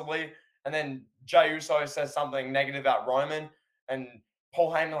dastardly, and then Jey Uso says something negative about Roman, and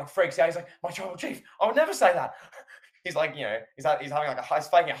Paul Heyman like freaks out. He's like, my tribal chief, I would never say that. He's like, he's having like he's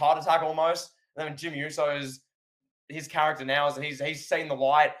faking a heart attack almost. And then Jimmy Uso's, his character now is that he's seen the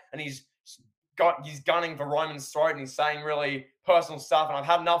light, and he's gunning for Roman's throat, and he's saying really personal stuff. And I've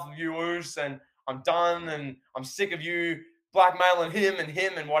had enough of you, Us, and I'm done, and I'm sick of you blackmailing him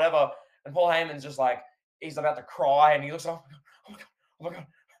and whatever. And Paul Heyman's just like, he's about to cry, and he looks like, oh my god, oh my god.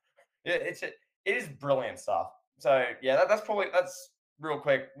 It is brilliant stuff. So yeah, that's real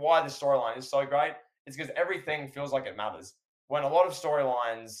quick. Why the storyline is so great. It's because everything feels like it matters. When a lot of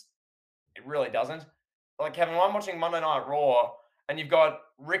storylines, it really doesn't. Like Kevin, when I'm watching Monday Night Raw, and you've got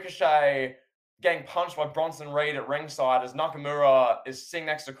Ricochet getting punched by Bronson Reed at ringside as Nakamura is sitting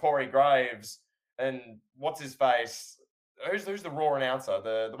next to Corey Graves, and what's his face? Who's the Raw announcer?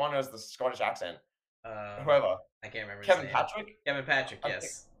 The one who has the Scottish accent. Um, Whoever. I can't remember his Kevin name. Patrick. Kevin Patrick, I think.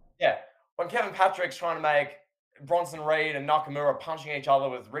 yes. Yeah, when Kevin Patrick's trying to make Bronson Reed and Nakamura punching each other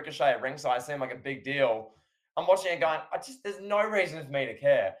with Ricochet at ringside seem like a big deal. I'm watching it going, there's no reason for me to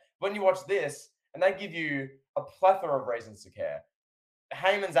care. When you watch this, and they give you a plethora of reasons to care.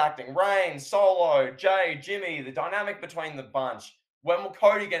 Heyman's acting, Reigns, Solo, Jay, Jimmy, the dynamic between the bunch. When will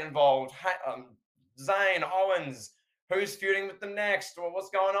Cody get involved? Zayn, Owens, who's feuding with them next? Or what's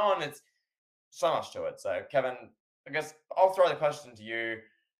going on? It's so much to it. So, Kevin, I guess I'll throw the question to you.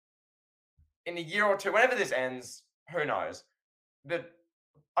 In a year or two, whenever this ends, who knows? But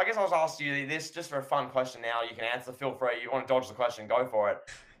I guess I'll ask you this just for a fun question now. You can answer. Feel free. You want to dodge the question, go for it.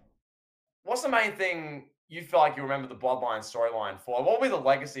 What's the main thing you feel like you remember the Bloodline storyline for? What will be the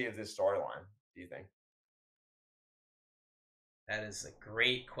legacy of this storyline, do you think? That is a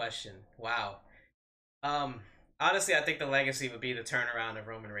great question. Wow. Um, Honestly, I think the legacy would be the turnaround of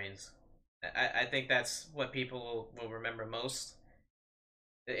Roman Reigns. I think that's what people will remember most.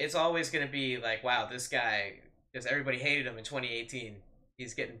 It's always going to be like, wow, this guy, because everybody hated him in 2018.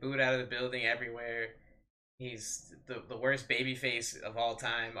 He's getting booed out of the building everywhere. He's the worst babyface of all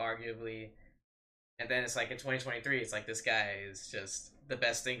time, arguably. And then it's like in 2023, it's like this guy is just the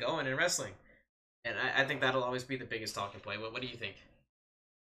best thing going in wrestling. And I think that'll always be the biggest talking point. What do you think?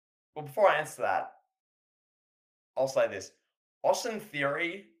 Well, before I answer that, I'll say this. Austin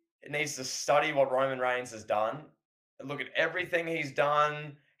Theory needs to study what Roman Reigns has done, and look at everything he's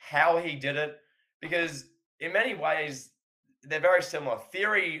done, how he did it, because in many ways, they're very similar.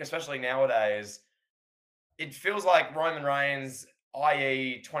 Theory, especially nowadays, it feels like Roman Reigns,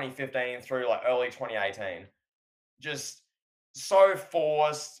 i.e., 2015 through like early 2018, just so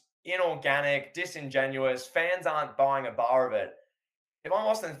forced, inorganic, disingenuous. Fans aren't buying a bar of it. If I'm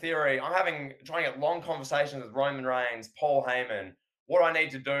Austin Theory, trying to get long conversations with Roman Reigns, Paul Heyman. What do I need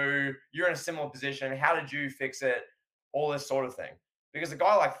to do? You're in a similar position. How did you fix it? All this sort of thing. Because a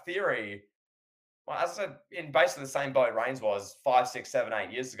guy like Theory, well, as I said, in basically the same boat Reigns was 5, 6, 7,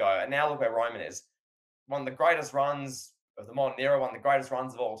 8 years ago, and now look where Roman is. One of the greatest runs of the modern era, one of the greatest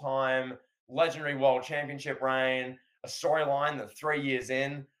runs of all time, legendary world championship reign, a storyline that 3 years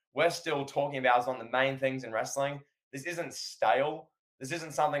in, we're still talking about as one of the main things in wrestling. This isn't stale. This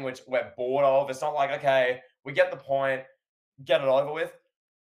isn't something which we're bored of. It's not like, okay, we get the point, get it over with.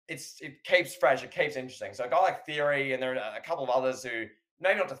 It keeps fresh, it keeps interesting. So a guy like Theory, and there are a couple of others who,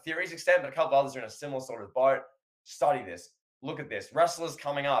 maybe not to Theory's extent, but a couple of others are in a similar sort of boat. Study this. Look at this. Wrestlers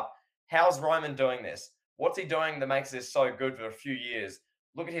coming up. How's Roman doing this? What's he doing that makes this so good for a few years?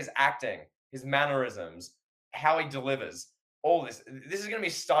 Look at his acting, his mannerisms, how he delivers. All this. This is going to be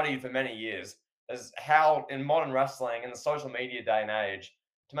studied for many years as how in modern wrestling in the social media day and age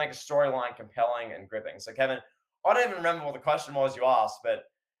to make a storyline compelling and gripping. So Kevin, I don't even remember what the question was you asked, but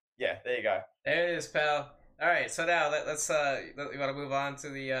yeah, there you go. There it is, pal. All right, so now we want to move on to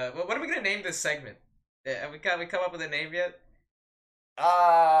the what are we gonna name this segment? Have we come up with a name yet?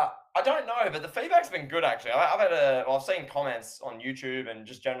 I don't know, but the feedback's been good actually. I've seen comments on YouTube and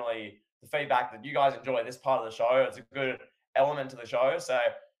just generally the feedback that you guys enjoy this part of the show. It's a good element to the show, so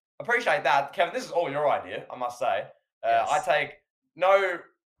appreciate that, Kevin. This is all your idea, I must say. I Yes. take no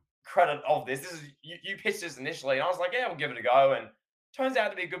credit of this. This is you pitched this initially, and I was like, yeah, we'll give it a go, and turns out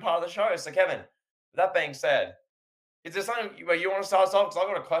to be a good part of the show. So, Kevin, with that being said, is there something where you want to start us off? Because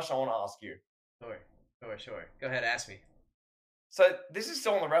I've got a question I want to ask you. Sure. Go ahead, ask me. So, this is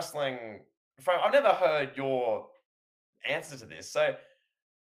still on the wrestling front. I've never heard your answer to this. So,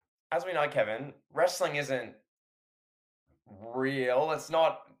 as we know, Kevin, wrestling isn't real. It's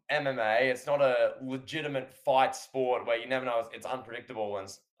not MMA. It's not a legitimate fight sport where you never know. It's unpredictable and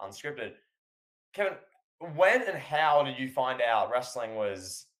unscripted. Kevin, when and how did you find out wrestling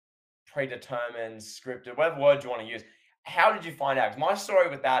was predetermined, scripted, whatever word you want to use? How did you find out? 'Cause my story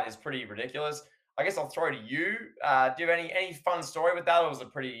with that is pretty ridiculous. I guess I'll throw to you. Do you have any fun story with that, or was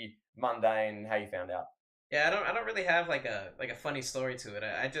it pretty mundane how you found out? Yeah, I don't really have like a funny story to it.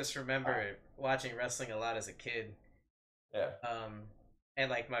 I just Oh, remember watching wrestling a lot as a kid. yeah. Um, and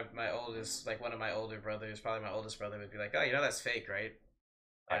like my oldest, like one of my older brothers, probably my oldest brother, would be like, "Oh, you know that's fake, right?"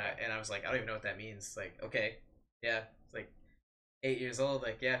 Okay. And I was like, "I don't even know what that means." Like, okay, yeah, it's like 8 years old.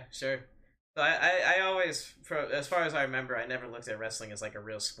 Like, yeah, sure. So I always, for as far as I remember, I never looked at wrestling as like a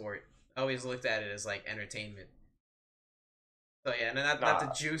real sport. I always looked at it as like entertainment. So yeah, and not the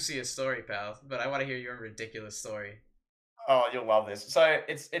Nah. juiciest story, pal, but I want to hear your ridiculous story. Oh, you'll love this. So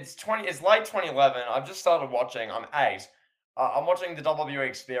it's late 2011. I've just started watching. I'm 8. I'm watching the WWE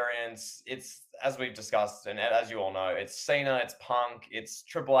experience. It's as we've discussed and as you all know, it's Cena, it's Punk, it's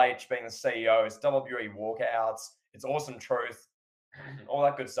Triple H being the CEO, it's WWE walkouts, it's Awesome Truth, all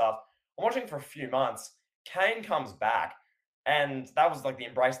that good stuff. I'm watching for a few months. Kane comes back, and that was like the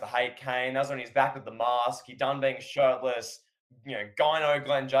embrace the hate Kane. That was when he's back with the mask. He done being shirtless. Gyno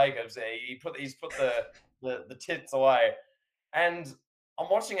Glenn Jacobs. He's put the tits away. And I'm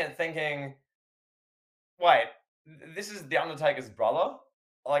watching it thinking, wait, this is The Undertaker's brother?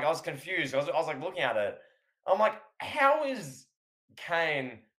 Like, I was confused. I was like looking at it. I'm like, how is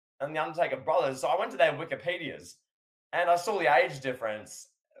Kane and The Undertaker brothers? So I went to their Wikipedias and I saw the age difference.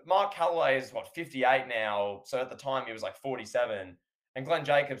 Mark Calloway is what, 58 now. So at the time he was like 47. And Glenn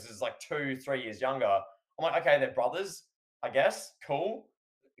Jacobs is like 2, 3 years younger. I'm like, okay, they're brothers, I guess. Cool.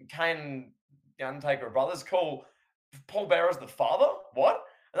 Kane and The Undertaker are brothers. Cool. Paul Bearer's the father? What?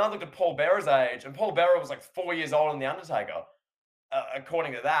 And I looked at Paul Bearer's age, and Paul Bearer was like 4 years older than The Undertaker,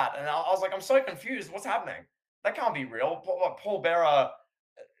 according to that. And I was like, I'm so confused. What's happening? That can't be real. Paul Bearer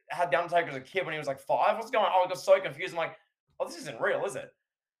had The Undertaker as a kid when he was like 5. What's going on? I got so confused. I'm like, oh, this isn't real, is it?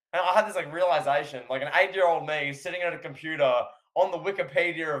 And I had this like realization, like an 8-year-old me sitting at a computer on the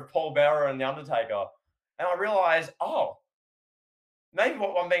Wikipedia of Paul Bearer and The Undertaker. And I realized, oh, maybe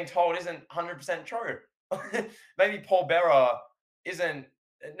what I'm being told isn't 100% true. Maybe Paul Bearer isn't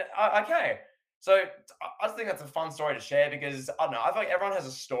okay. So I just think that's a fun story to share because I don't know. I feel like everyone has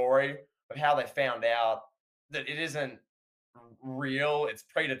a story of how they found out that it isn't real. It's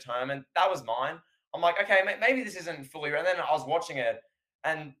predetermined. That was mine. I'm like, okay, maybe this isn't fully real. And then I was watching it,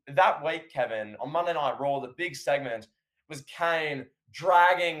 and that week, Kevin, on Monday Night Raw, the big segment was Kane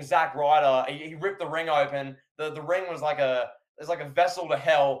dragging Zack Ryder. He ripped the ring open. The ring was like there's like a vessel to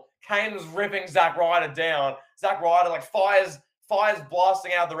hell. Kane was ripping Zack Ryder down. Zack Ryder like fires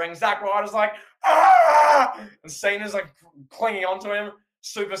blasting out of the ring. Zack Ryder's like, ah! And Cena's like clinging onto him.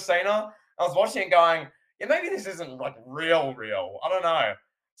 Super Cena. I was watching it going, yeah, maybe this isn't like real. I don't know.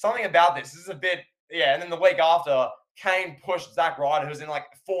 Something about this. This is a bit, yeah. And then the week after, Kane pushed Zack Ryder, who's in like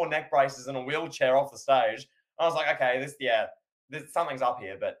 4 neck braces and a wheelchair, off the stage. I was like, okay, something's up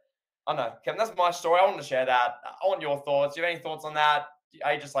here. But I don't know, Kevin, that's my story. I wanted to share that. I want your thoughts. Do you have any thoughts on that?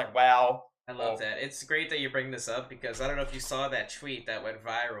 Are you just like, wow? I love that. It's great that you bring this up because I don't know if you saw that tweet that went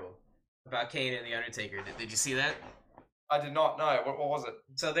viral about Kane and the Undertaker. Did you see that? I did not know. What was it?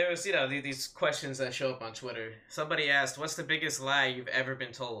 So there was, these questions that show up on Twitter. Somebody asked, "What's the biggest lie you've ever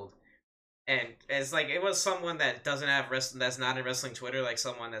been told?" And it's like it was someone that doesn't have wrestling, that's not in wrestling Twitter, like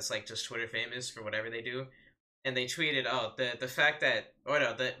someone that's like just Twitter famous for whatever they do. And they tweeted, "Oh, the fact that, or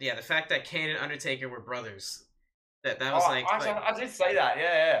no, the fact that Kane and Undertaker were brothers." That was actually, I did say that.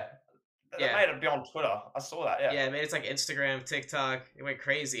 Yeah. That yeah. made it be on Twitter. I saw that. Yeah. Yeah, I mean, it's like Instagram, TikTok. It went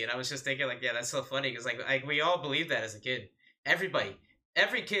crazy, and I was just thinking, like, yeah, that's so funny because, like we all believed that as a kid. Everybody,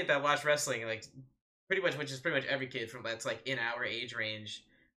 every kid that watched wrestling, like, pretty much, which is pretty much every kid from that's like in our age range,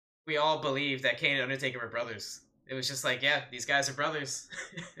 we all believed that Kane and Undertaker were brothers. It was just like, yeah, these guys are brothers,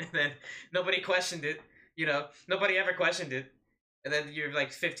 and then nobody questioned it. Nobody ever questioned it. And then you're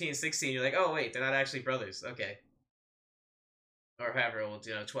like 15, 16, you're like, oh wait, they're not actually brothers. Okay, or however old,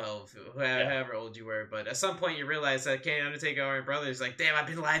 12, however old you were. But at some point, you realize that Kane and Undertaker aren't brothers. Like, damn, I've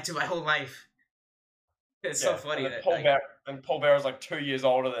been lied to my whole life. It's so funny and that Paul Bear is like 2 years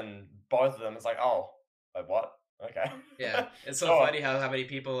older than both of them. It's like, oh, like what? Okay. yeah, it's so Sure. funny how many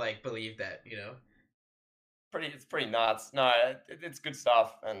people like believe that. It's pretty nuts. No, it's good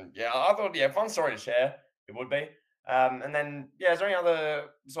stuff. And yeah, I thought, yeah, fun story to share. It would be. And then, yeah, is there any other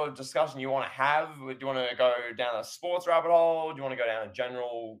sort of discussion you want to have? Do you want to go down a sports rabbit hole? Do you want to go down a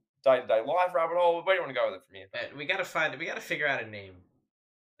general day-to-day life rabbit hole? Where do you want to go with it from here? We gotta figure out a name.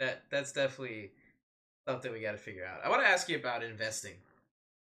 That's definitely something we gotta figure out. I want to ask you about investing.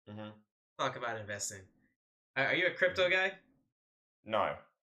 Mm-hmm. Talk about investing. Are you a crypto guy? No.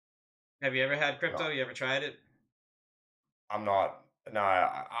 Have you ever had crypto? No. You ever tried it? I'm not. No,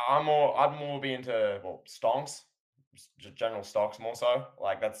 I'd more be into stocks, just general stocks more so.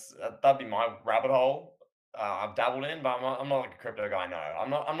 Like that'd be my rabbit hole. I've dabbled in, but I'm not like a crypto guy. No,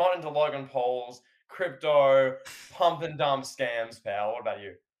 I'm not into Logan Paul's crypto pump and dump scams, pal. What about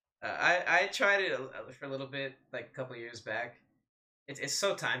you? I tried it for a little bit, like a couple years back. It's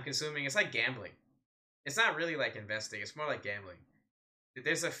so time consuming. It's like gambling. It's not really like investing. It's more like gambling.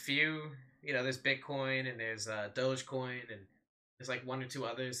 There's a few, there's Bitcoin and there's Dogecoin and there's like one or two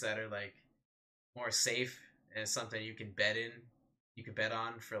others that are like more safe and something you can bet in. You can bet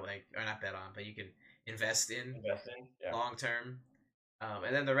on for like, or not bet on, but you can invest in Investing. Yeah. long term.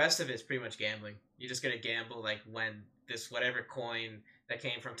 And then the rest of it's pretty much gambling. You're just gonna gamble like when this whatever coin that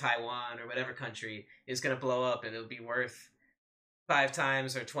came from Taiwan or whatever country is gonna blow up and it'll be worth 5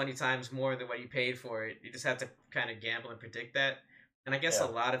 times or 20 times more than what you paid for it. You just have to kind of gamble and predict that. And I guess a Yeah.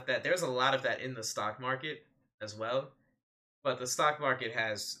 lot of that there's a lot of that in the stock market as well. But the stock market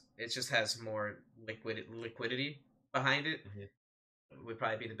just has more liquidity behind it. Mhm. Would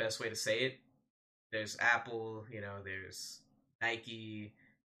probably be the best way to say it. There's Apple, there's Nike,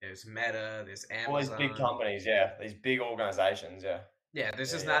 there's Meta, there's All these big Amazon. companies, yeah, these big organizations, yeah, Yeah, there's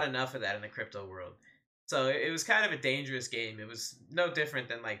yeah, just yeah. not enough of that in the crypto world. So it was kind of a dangerous game. It was no different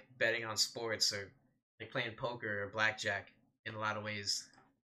than like betting on sports or like playing poker or blackjack in a lot of ways.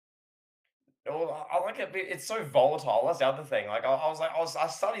 Well, I like it. It's so volatile. That's the other thing. Like, I was like, I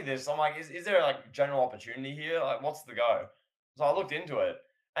studied this. I'm like, is there like general opportunity here? Like, what's the go? So I looked into it,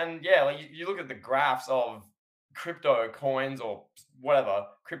 and yeah, like you look at the graphs of crypto coins or whatever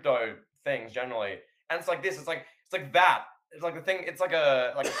crypto things generally, and it's like this. It's like that. It's like the thing. It's like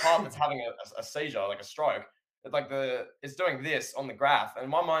a heart that's having a seizure, like a stroke. It's doing this on the graph,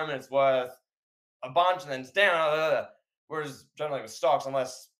 and one moment it's worth a bunch and then it's down. Whereas generally with stocks,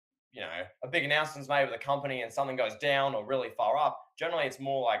 unless a big announcement's made with a company and something goes down or really far up, generally it's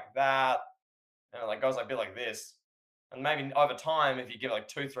more like that, and it like goes like a bit like this. And maybe over time, if you give it like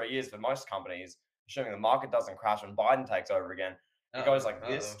 2, 3 years for most companies, assuming the market doesn't crash when Biden takes over again, it goes like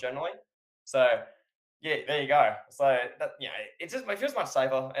this Uh-oh. generally. So yeah, there you go. So that it feels much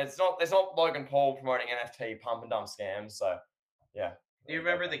safer. It's not Logan Paul promoting NFT pump and dump scams. So yeah, Do you there you go,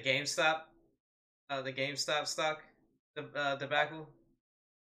 remember Ken. the GameStop stock, the debacle?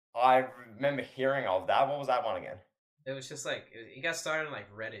 I remember hearing of that. What was that one again? It was just like it got started on like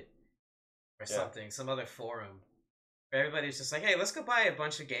Reddit or Yeah. something, some other forum. Where everybody's just like, hey, let's go buy a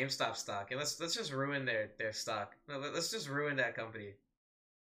bunch of GameStop stock and let's just ruin their stock. No, let's just ruin that company.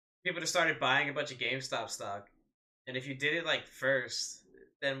 People just started buying a bunch of GameStop stock, and if you did it like first,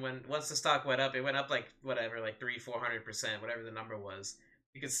 then once the stock went up, it went up like whatever, like 300-400%, whatever the number was.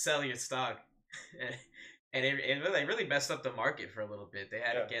 You could sell your stock, and it really messed up the market for a little bit. They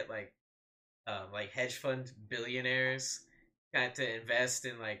had Yeah. to get like hedge fund billionaires kind of to invest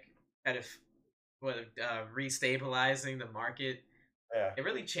in like kind of restabilizing the market. Yeah. It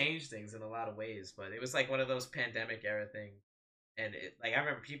really changed things in a lot of ways, but it was like one of those pandemic era things. And like I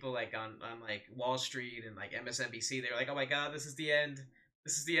remember people like on like Wall Street and like MSNBC, they were like, "Oh my God, this is the end.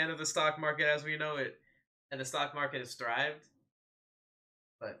 This is the end of the stock market as we know it." And the stock market has thrived,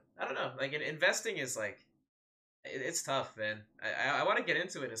 but I don't know. Like investing is like it's tough, man. I want to get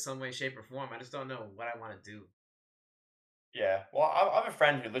into it in some way, shape, or form. I just don't know what I want to do. Yeah. Well, I have a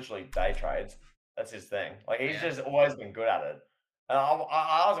friend who literally day trades. That's his thing. Like Oh, he's yeah, just always been good at it. And I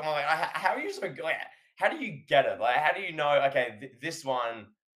was like, how are you so good? Like, how do you get it? Like, how do you know? Okay, this one,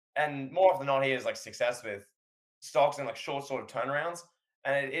 and more often than not, he has like success with stocks and like short sort of turnarounds.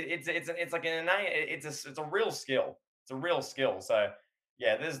 And it's like an innate. It's a real skill. It's a real skill. So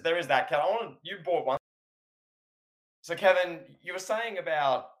yeah, there is that. I want you bought one. So Kevin, you were saying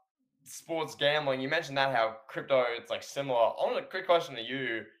about sports gambling. You mentioned that how crypto it's like similar. I want a quick question to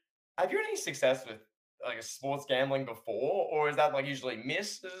you. Have you had any success with like a sports gambling before, or is that like usually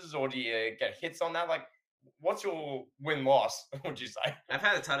misses, or do you get hits on that? Like, what's your win loss? Would you say? I've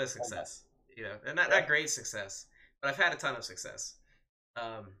had a ton of On that? success. And not Yeah. great success, but I've had a ton of success.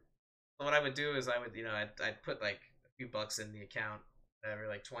 Um, so what I would do is I would I'd put like a few bucks in the account, whatever,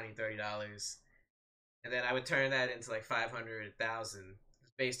 like $20-$30, and then I would turn that into like 500,000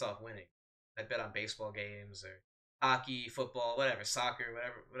 based off winning. I'd bet on baseball games or hockey, football, whatever, soccer,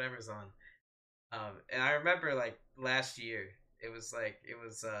 whatever's on. And I remember like last year, it was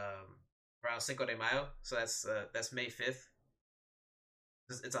around Cinco de Mayo, so that's May 5th.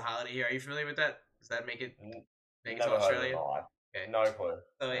 It's a holiday here. Are you familiar with that? Does that N- make it to Never heard of it in Australia? my life. Okay. No clue.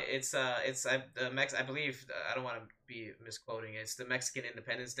 So Yeah. I believe I don't want to be misquoting it. It's the Mexican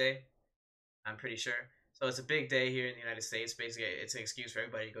Independence Day. I'm pretty sure. So it's a big day here in the United States. Basically, it's an excuse for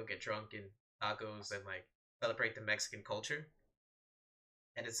everybody to go get drunk and tacos and like celebrate the Mexican culture.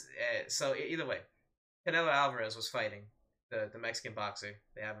 And it's so either way, Canelo Alvarez was fighting the Mexican boxer.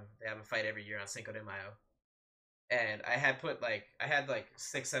 They have a fight every year on Cinco de Mayo. And I had like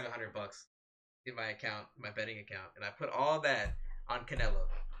 600-700 bucks in my account, my betting account, and I put all that on Canelo,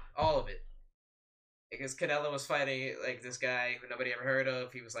 all of it, because Canelo was fighting like this guy who nobody ever heard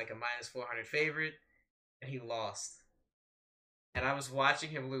of. He was like a -400 favorite, and he lost. And I was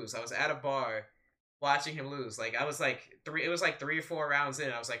watching him lose. I was at a bar, watching him lose. Like I was like it was like 3 or 4 rounds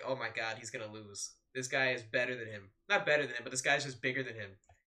in. I was like, oh my god, he's gonna lose. This guy is better than him. Not better than him, but this guy's just bigger than him.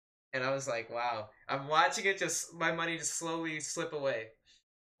 And I was like, wow. I'm watching it just my money just slowly slip away.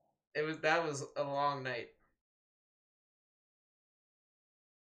 That was a long night.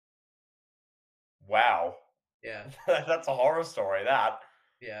 Wow. Yeah. That's a horror story, that.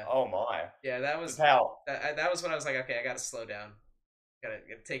 Yeah. Oh my. Yeah, Pal, that was when I was like, okay, I gotta slow down. Gotta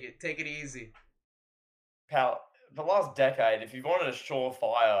take it easy. pal, the last decade, if you wanted a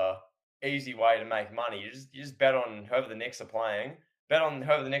surefire, easy way to make money, you just bet on whoever the Knicks are playing. Bet on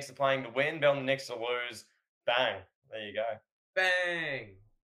whoever the Knicks are playing to win. Bet on the Knicks to lose. Bang. There you go. Bang.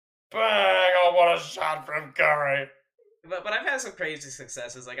 Bang! Oh, what a shot from Curry. But I've had some crazy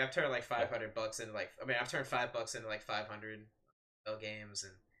successes. Like I've turned like Yeah. $500 into like I've turned $5 into like 500 games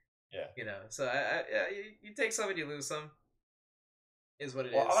and Yeah. so you take some and you lose some is what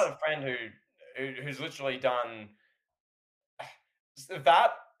it Well, is. I had a friend who's literally done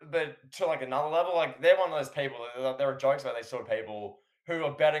that, but to like another level. Like they're one of those people. There are jokes about these sort of people who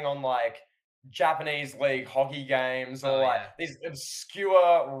are betting on like Japanese league hockey games or Oh like yeah. these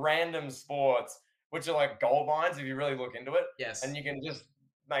obscure random sports, which are like gold mines if you really look into it, Yes. and you can just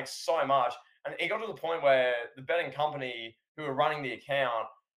make so much. And it got to the point where the betting company who were running the account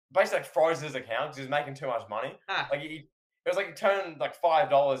basically like froze his account because he was making too much money. Ah. Like it was like he turned like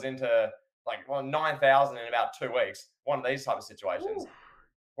 $5 into like 9,000 in about 2 weeks. One of these type of situations Woo.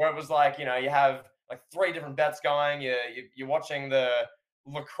 where it was like you have like three different bets going. You're watching the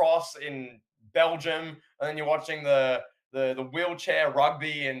lacrosse in Belgium, and then you're watching the wheelchair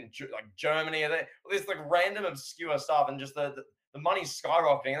rugby in like Germany. And this like random obscure stuff, and just the money's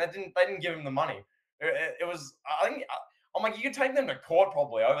skyrocketing. And they didn't give him the money. It was I think I'm like you could take them to court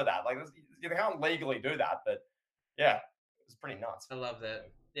probably over that. Like you can't legally do that, but yeah, it was pretty nuts. I love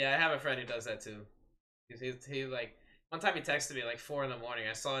that. Yeah, I have a friend who does that too. He like one time he texted me like 4 in the morning.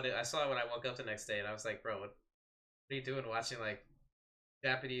 I saw it when I woke up the next day, and I was like, bro, what are you doing watching like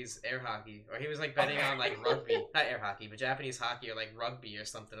Japanese air hockey? Or he was like betting on like rugby, not air hockey, but Japanese hockey or like rugby or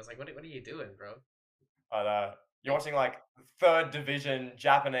something. I was like, what are you doing, bro? But you're Like, watching like third division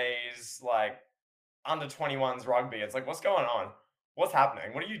Japanese like under 21s rugby. It's like, what's going on? What's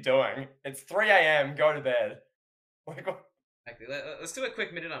happening? What are you doing? It's 3 a.m. Go to bed. Like, let's do a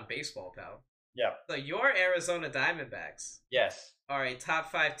quick minute on baseball, pal. yeah, So your Arizona Diamondbacks yes. are a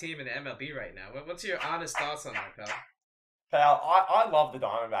top 5 team in the MLB right now. What's your honest thoughts on that, pal? Pal, I love the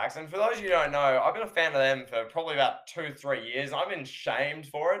Diamondbacks. And for those of you who don't know, I've been a fan of them for probably about 2, 3 years. I've been shamed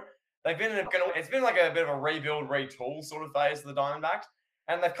for it. It's been like a bit of a rebuild, retool sort of phase for the Diamondbacks.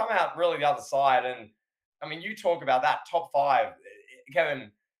 And they've come out really the other side. And I mean, you talk about that top five,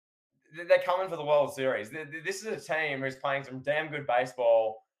 Kevin. They're coming for the World Series. This is a team who's playing some damn good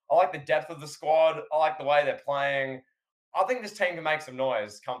baseball. I like the depth of the squad. I like the way they're playing. I think this team can make some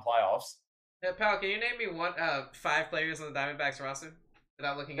noise come playoffs. Yeah, pal, can you name me 5 players on the Diamondbacks roster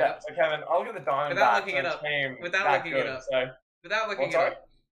without looking it Yeah, up? so Kevin, I'll look at the Without Diamondbacks looking it and a up. team Without that looking good. it up. So, Without looking what's it sorry? up.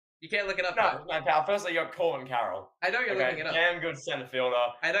 You can't look it up, No, pal. no, pal. Firstly, you got Corbin Carroll. I know you're looking it up. Damn good center fielder.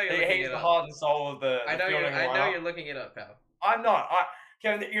 I know you're looking He's it the up. heart and soul of the fielding I know lineup. you're looking it up, pal. I'm not.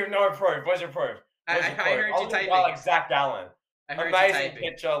 Kevin, you have no proof. Where's your proof? I heard I'll you look at a typing. guy like Zach Gallen. I heard Amazing you typing.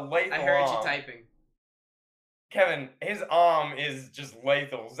 pitcher, lethal I heard arm. you typing. Kevin, his arm is just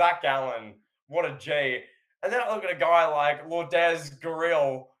lethal. Zach Gallen, what a G. And then I look at a guy like Lourdes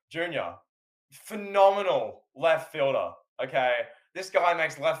Gurriel Jr. Phenomenal left fielder. Okay. This guy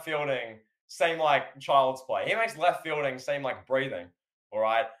makes left fielding seem like child's play. He makes left fielding seem like breathing. All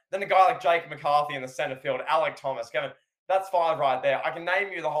right. Then a guy like Jake McCarthy in the center field, Alec Thomas, Kevin, that's 5 right there. I can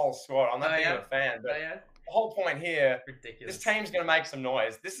name you the whole squad. I'm not being a fan, but the whole point here, Ridiculous. this team's going to make some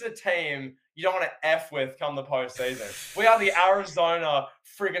noise. This is a team you don't want to F with come the postseason. We are the Arizona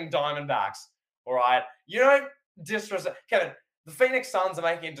friggin' Diamondbacks. All right. You don't disrespect. Kevin, the Phoenix Suns are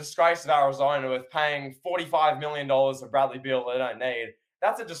making a disgrace of Arizona with paying $45 million for Bradley Beal they don't need.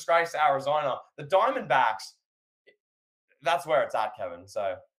 That's a disgrace to Arizona. The Diamondbacks, that's where it's at, Kevin.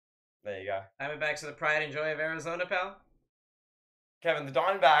 So there you go. Diamondbacks are the pride and joy of Arizona, pal. Kevin, the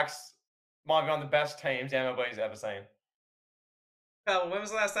Diamondbacks might be one of the best teams MLB's ever seen. Pal, when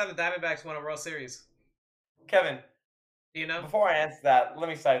was the last time the Diamondbacks won a World Series? Kevin, Do you know? before I answer that, let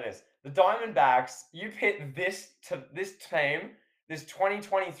me say this. The Diamondbacks, you pit this team, this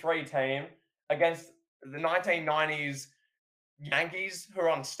 2023 team, against the 1990s Yankees who are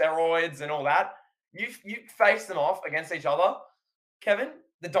on steroids and all that. You face them off against each other, Kevin,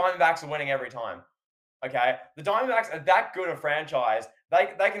 the Diamondbacks are winning every time. Okay? The Diamondbacks are that good a franchise. They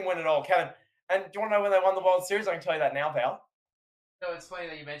can win it all, Kevin. And do you want to know when they won the World Series? I can tell you that now, pal. No, it's funny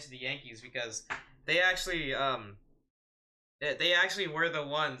that you mentioned the Yankees because they actually were the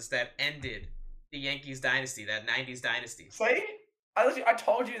ones that ended the Yankees dynasty, that '90s dynasty. See? I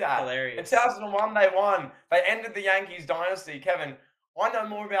told you that. In Hilarious. 2001, they won. They ended the Yankees dynasty. Kevin, I know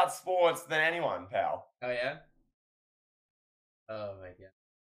more about sports than anyone, pal. Oh yeah. Oh my god,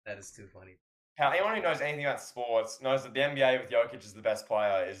 that is too funny. Pal, anyone who knows anything about sports knows that the NBA with Jokic as the best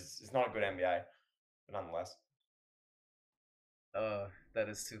player is not a good NBA, but nonetheless. Oh, that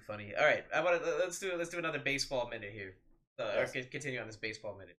is too funny. All right, I want to let's do another baseball minute here. Yes. Or continue on this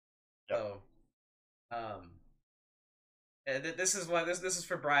baseball minute. Yep. So, this is what this is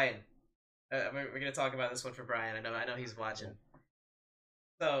for Brian. We're gonna talk about this one for Brian. I know he's watching.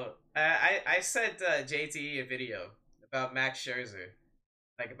 So I sent JTE a video about Max Scherzer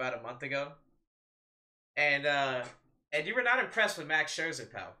like about a month ago, and you were not impressed with Max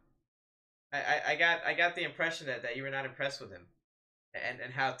Scherzer, pal. I got the impression that you were not impressed with him,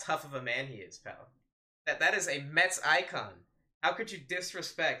 and how tough of a man he is, pal. That is a Mets icon. How could you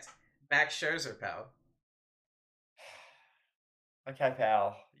disrespect Max Scherzer, pal? Okay,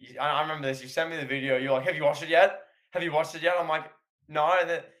 pal. I remember this. You sent me the video. You're like, have you watched it yet? Have you watched it yet? I'm like, no. And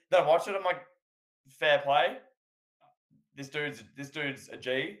then I watched it. I'm like, fair play. This dude's a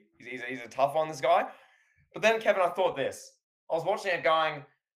G. He's a tough one, this guy. But then, Kevin, I thought this. I was watching it going,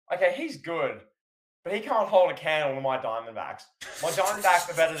 okay, he's good, but he can't hold a candle to my Diamondbacks. My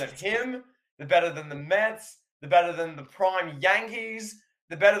Diamondbacks are better than him. They're better than the Mets. They're better than the prime Yankees.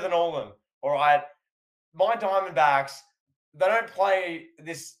 They're better than all of them. All right? My Diamondbacks, they don't play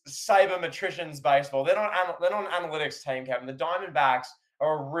this sabermetricians baseball. They're not an analytics team, Kevin. The Diamondbacks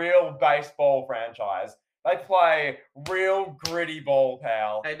are a real baseball franchise. They play real gritty ball,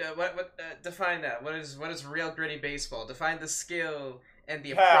 pal. I know what define that. What is real gritty baseball? Define the skill and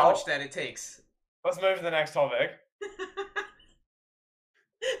the Pal, approach that it takes. Let's move to the next topic.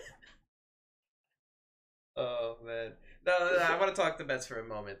 Oh man, no, I want to talk the Mets for a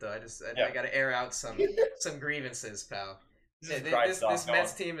moment though. I got to air out some grievances, pal. This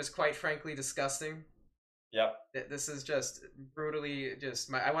Mets team is quite frankly disgusting. Yep. This is just brutally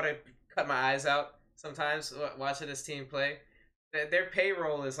I want to cut my eyes out sometimes watching this team play. Their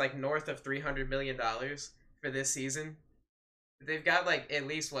payroll is like north of $300 million for this season. They've got like at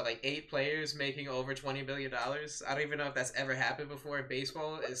least 8 players making over $20 million. I don't even know if that's ever happened before in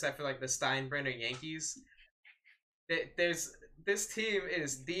baseball, except for like the Steinbrenner Yankees. This team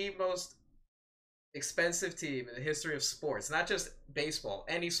is the most expensive team in the history of sports, not just baseball,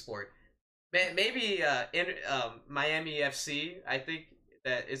 any sport. Maybe Miami FC. I think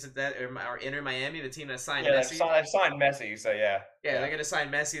or Inter Miami, the team that signed Messi. They've signed Messi, so yeah. Yeah, they're gonna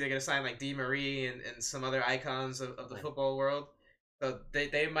sign Messi. They're gonna sign like Di Marie and some other icons of the football world. So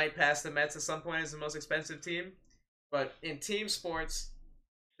they might pass the Mets at some point as the most expensive team. But in team sports,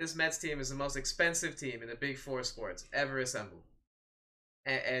 this Mets team is the most expensive team in the Big Four sports ever assembled.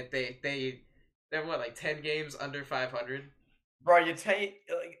 And they're what, like 10 games under 500. Bro, you take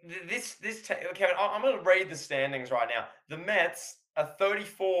Kevin. I'm gonna read the standings right now. The Mets are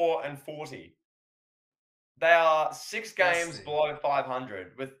 34-40. They are 6 games below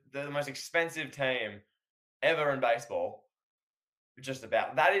 500, with the most expensive team ever in baseball. Just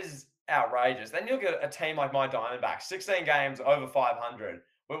about. That is outrageous. Then you look at a team like my Diamondbacks, 16 games over 500.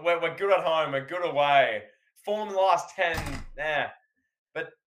 We're good at home. We're good away. Form in the last 10.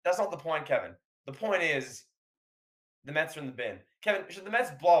 But that's not the point, Kevin. The point is the Mets are in the bin. Kevin, should the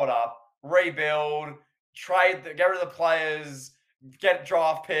Mets blow it up, rebuild, get rid of the players, get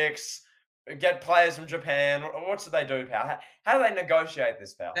draft picks, get players from Japan? What should they do, pal? How do they negotiate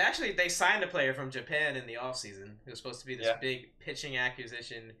this, pal? Actually, they signed a player from Japan in the offseason who was supposed to be this big pitching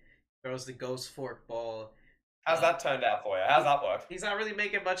acquisition, throws the ghost fork ball. How's that turned out for you? How's that worked? He's not really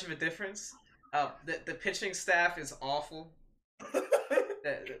making much of a difference. The pitching staff is awful.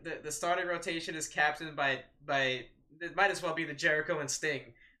 the starting rotation is captained by it might as well be the Jericho and Sting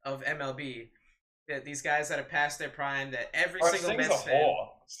of MLB. These guys that are past their prime, that every single Mets fan...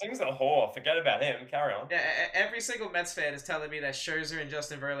 Sting's a whore. Forget about him. Carry on. Yeah, every single Mets fan is telling me that Scherzer and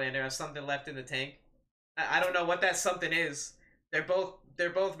Justin Verlander have something left in the tank. I don't know what that something is. They're both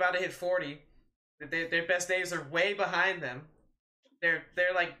about to hit 40. Their best days are way behind them. They're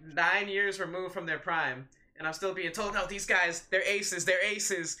like 9 years removed from their prime, and I'm still being told, no, these guys, they're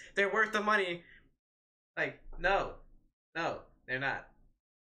aces. They're worth the money. Like, no, they're not.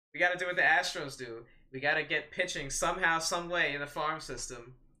 We got to do what the Astros do. We got to get pitching somehow, some way in the farm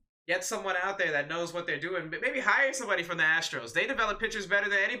system. Get someone out there that knows what they're doing. Maybe hire somebody from the Astros. They develop pitchers better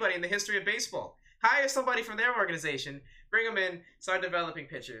than anybody in the history of baseball. Hire somebody from their organization. Bring them in. Start developing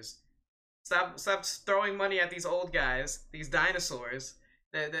pitchers. Stop throwing money at these old guys, these dinosaurs,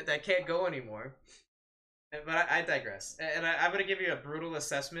 that can't go anymore. But I digress. And I'm gonna give you a brutal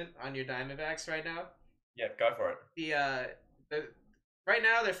assessment on your Diamondbacks right now. Yeah, go for it. The right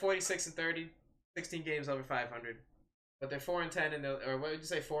now they're 46-30, 16 games over 500, but they're 4-10 in the, or what would you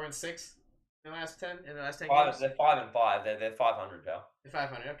say, 4-6 in the last 10 games? They're 5-5. They're 500, pal. They're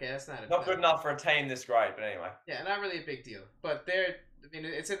 500. Okay, that's Not good enough for a team this great, but anyway. Yeah, not really a big deal. But they're, I mean,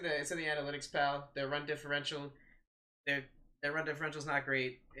 it's in the analytics, pal. Their run differential, their run differential's not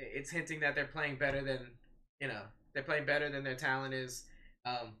great. It's hinting that they're playing better than, they're playing better than their talent is.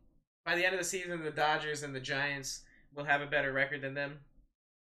 By the end of the season, the Dodgers and the Giants will have a better record than them.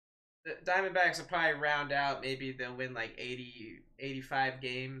 The Diamondbacks will probably round out. Maybe they'll win like 80, 85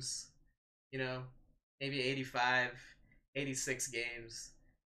 games. Maybe 85, 86 games.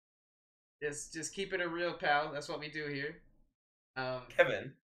 Just keep it a real, pal. That's what we do here.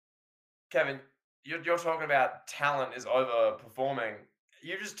 Kevin, you're talking about talent is overperforming.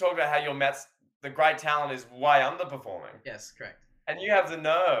 You just talked about how your Mets, the great talent, is way underperforming. Yes, correct. And you have the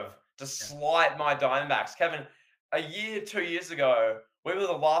nerve to slight my Diamondbacks. Kevin, 2 years ago, we were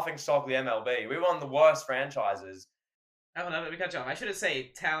the laughing stock of the MLB. We were one of the worst franchises. Oh, no, let me cut you off. I should have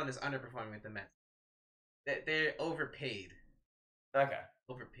said talent is underperforming with the Mets. They're overpaid. Okay.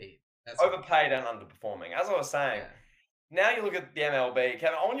 Overpaid. That's overpaid and underperforming. As I was saying, now you look at the MLB,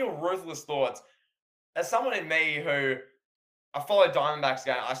 Kevin, I want your ruthless thoughts. As someone in me who, I follow Diamondbacks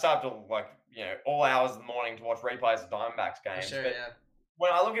game, I stay up till all hours of the morning to watch replays of Diamondbacks games. Sure, but yeah.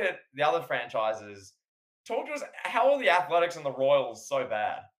 when I look at the other franchises, talk to us, how are the Athletics and the Royals so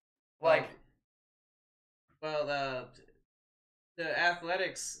bad? The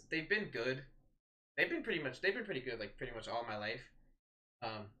Athletics, they've been good. They've been pretty good, like pretty much all my life.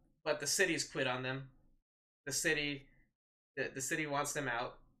 But the city's quit on them. The city wants them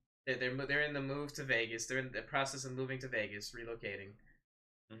out. They're in the move to Vegas. They're in the process of moving to Vegas, relocating.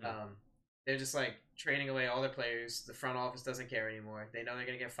 Mm-hmm. They're just like trading away all their players. The front office doesn't care anymore. They know they're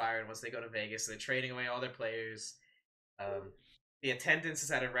gonna get fired once they go to Vegas. So they're trading away all their players. The attendance is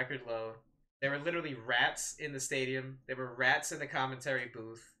at a record low. There were literally rats in the stadium. There were rats in the commentary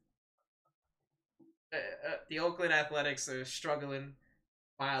booth. The Oakland Athletics are struggling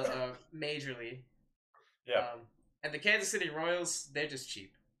majorly. Yeah. And the Kansas City Royals, they're just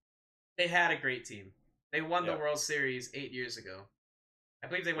cheap. They had a great team. They won the World Series 8 years ago. I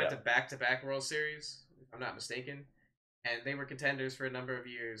believe they went to back-to-back World Series, if I'm not mistaken. And they were contenders for a number of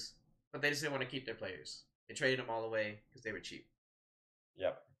years. But they just didn't want to keep their players. They traded them all away because they were cheap.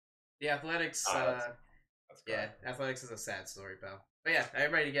 Yep. The Athletics, that's great. Athletics is a sad story, pal. But yeah,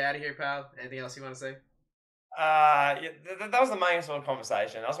 I'm ready to get out of here, pal. Anything else you want to say? That was the main sort of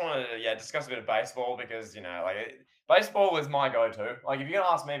conversation. I just wanted to discuss a bit of baseball because baseball is my go-to. Like if you're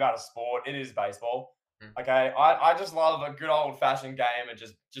gonna ask me about a sport, it is baseball. Okay, I just love a good old-fashioned game of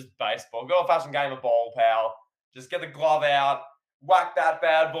just baseball. Good old-fashioned game of ball, pal. Just get the glove out, whack that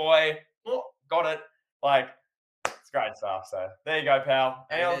bad boy. Oh, got it. It's great stuff. So there you go, pal.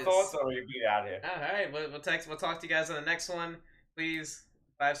 Any other thoughts, or are we get out of here? All right, we'll talk to you guys on the next one. Please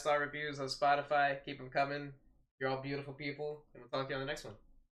 5-star reviews on Spotify. Keep them coming. You're all beautiful people, and we'll talk to you on the next one.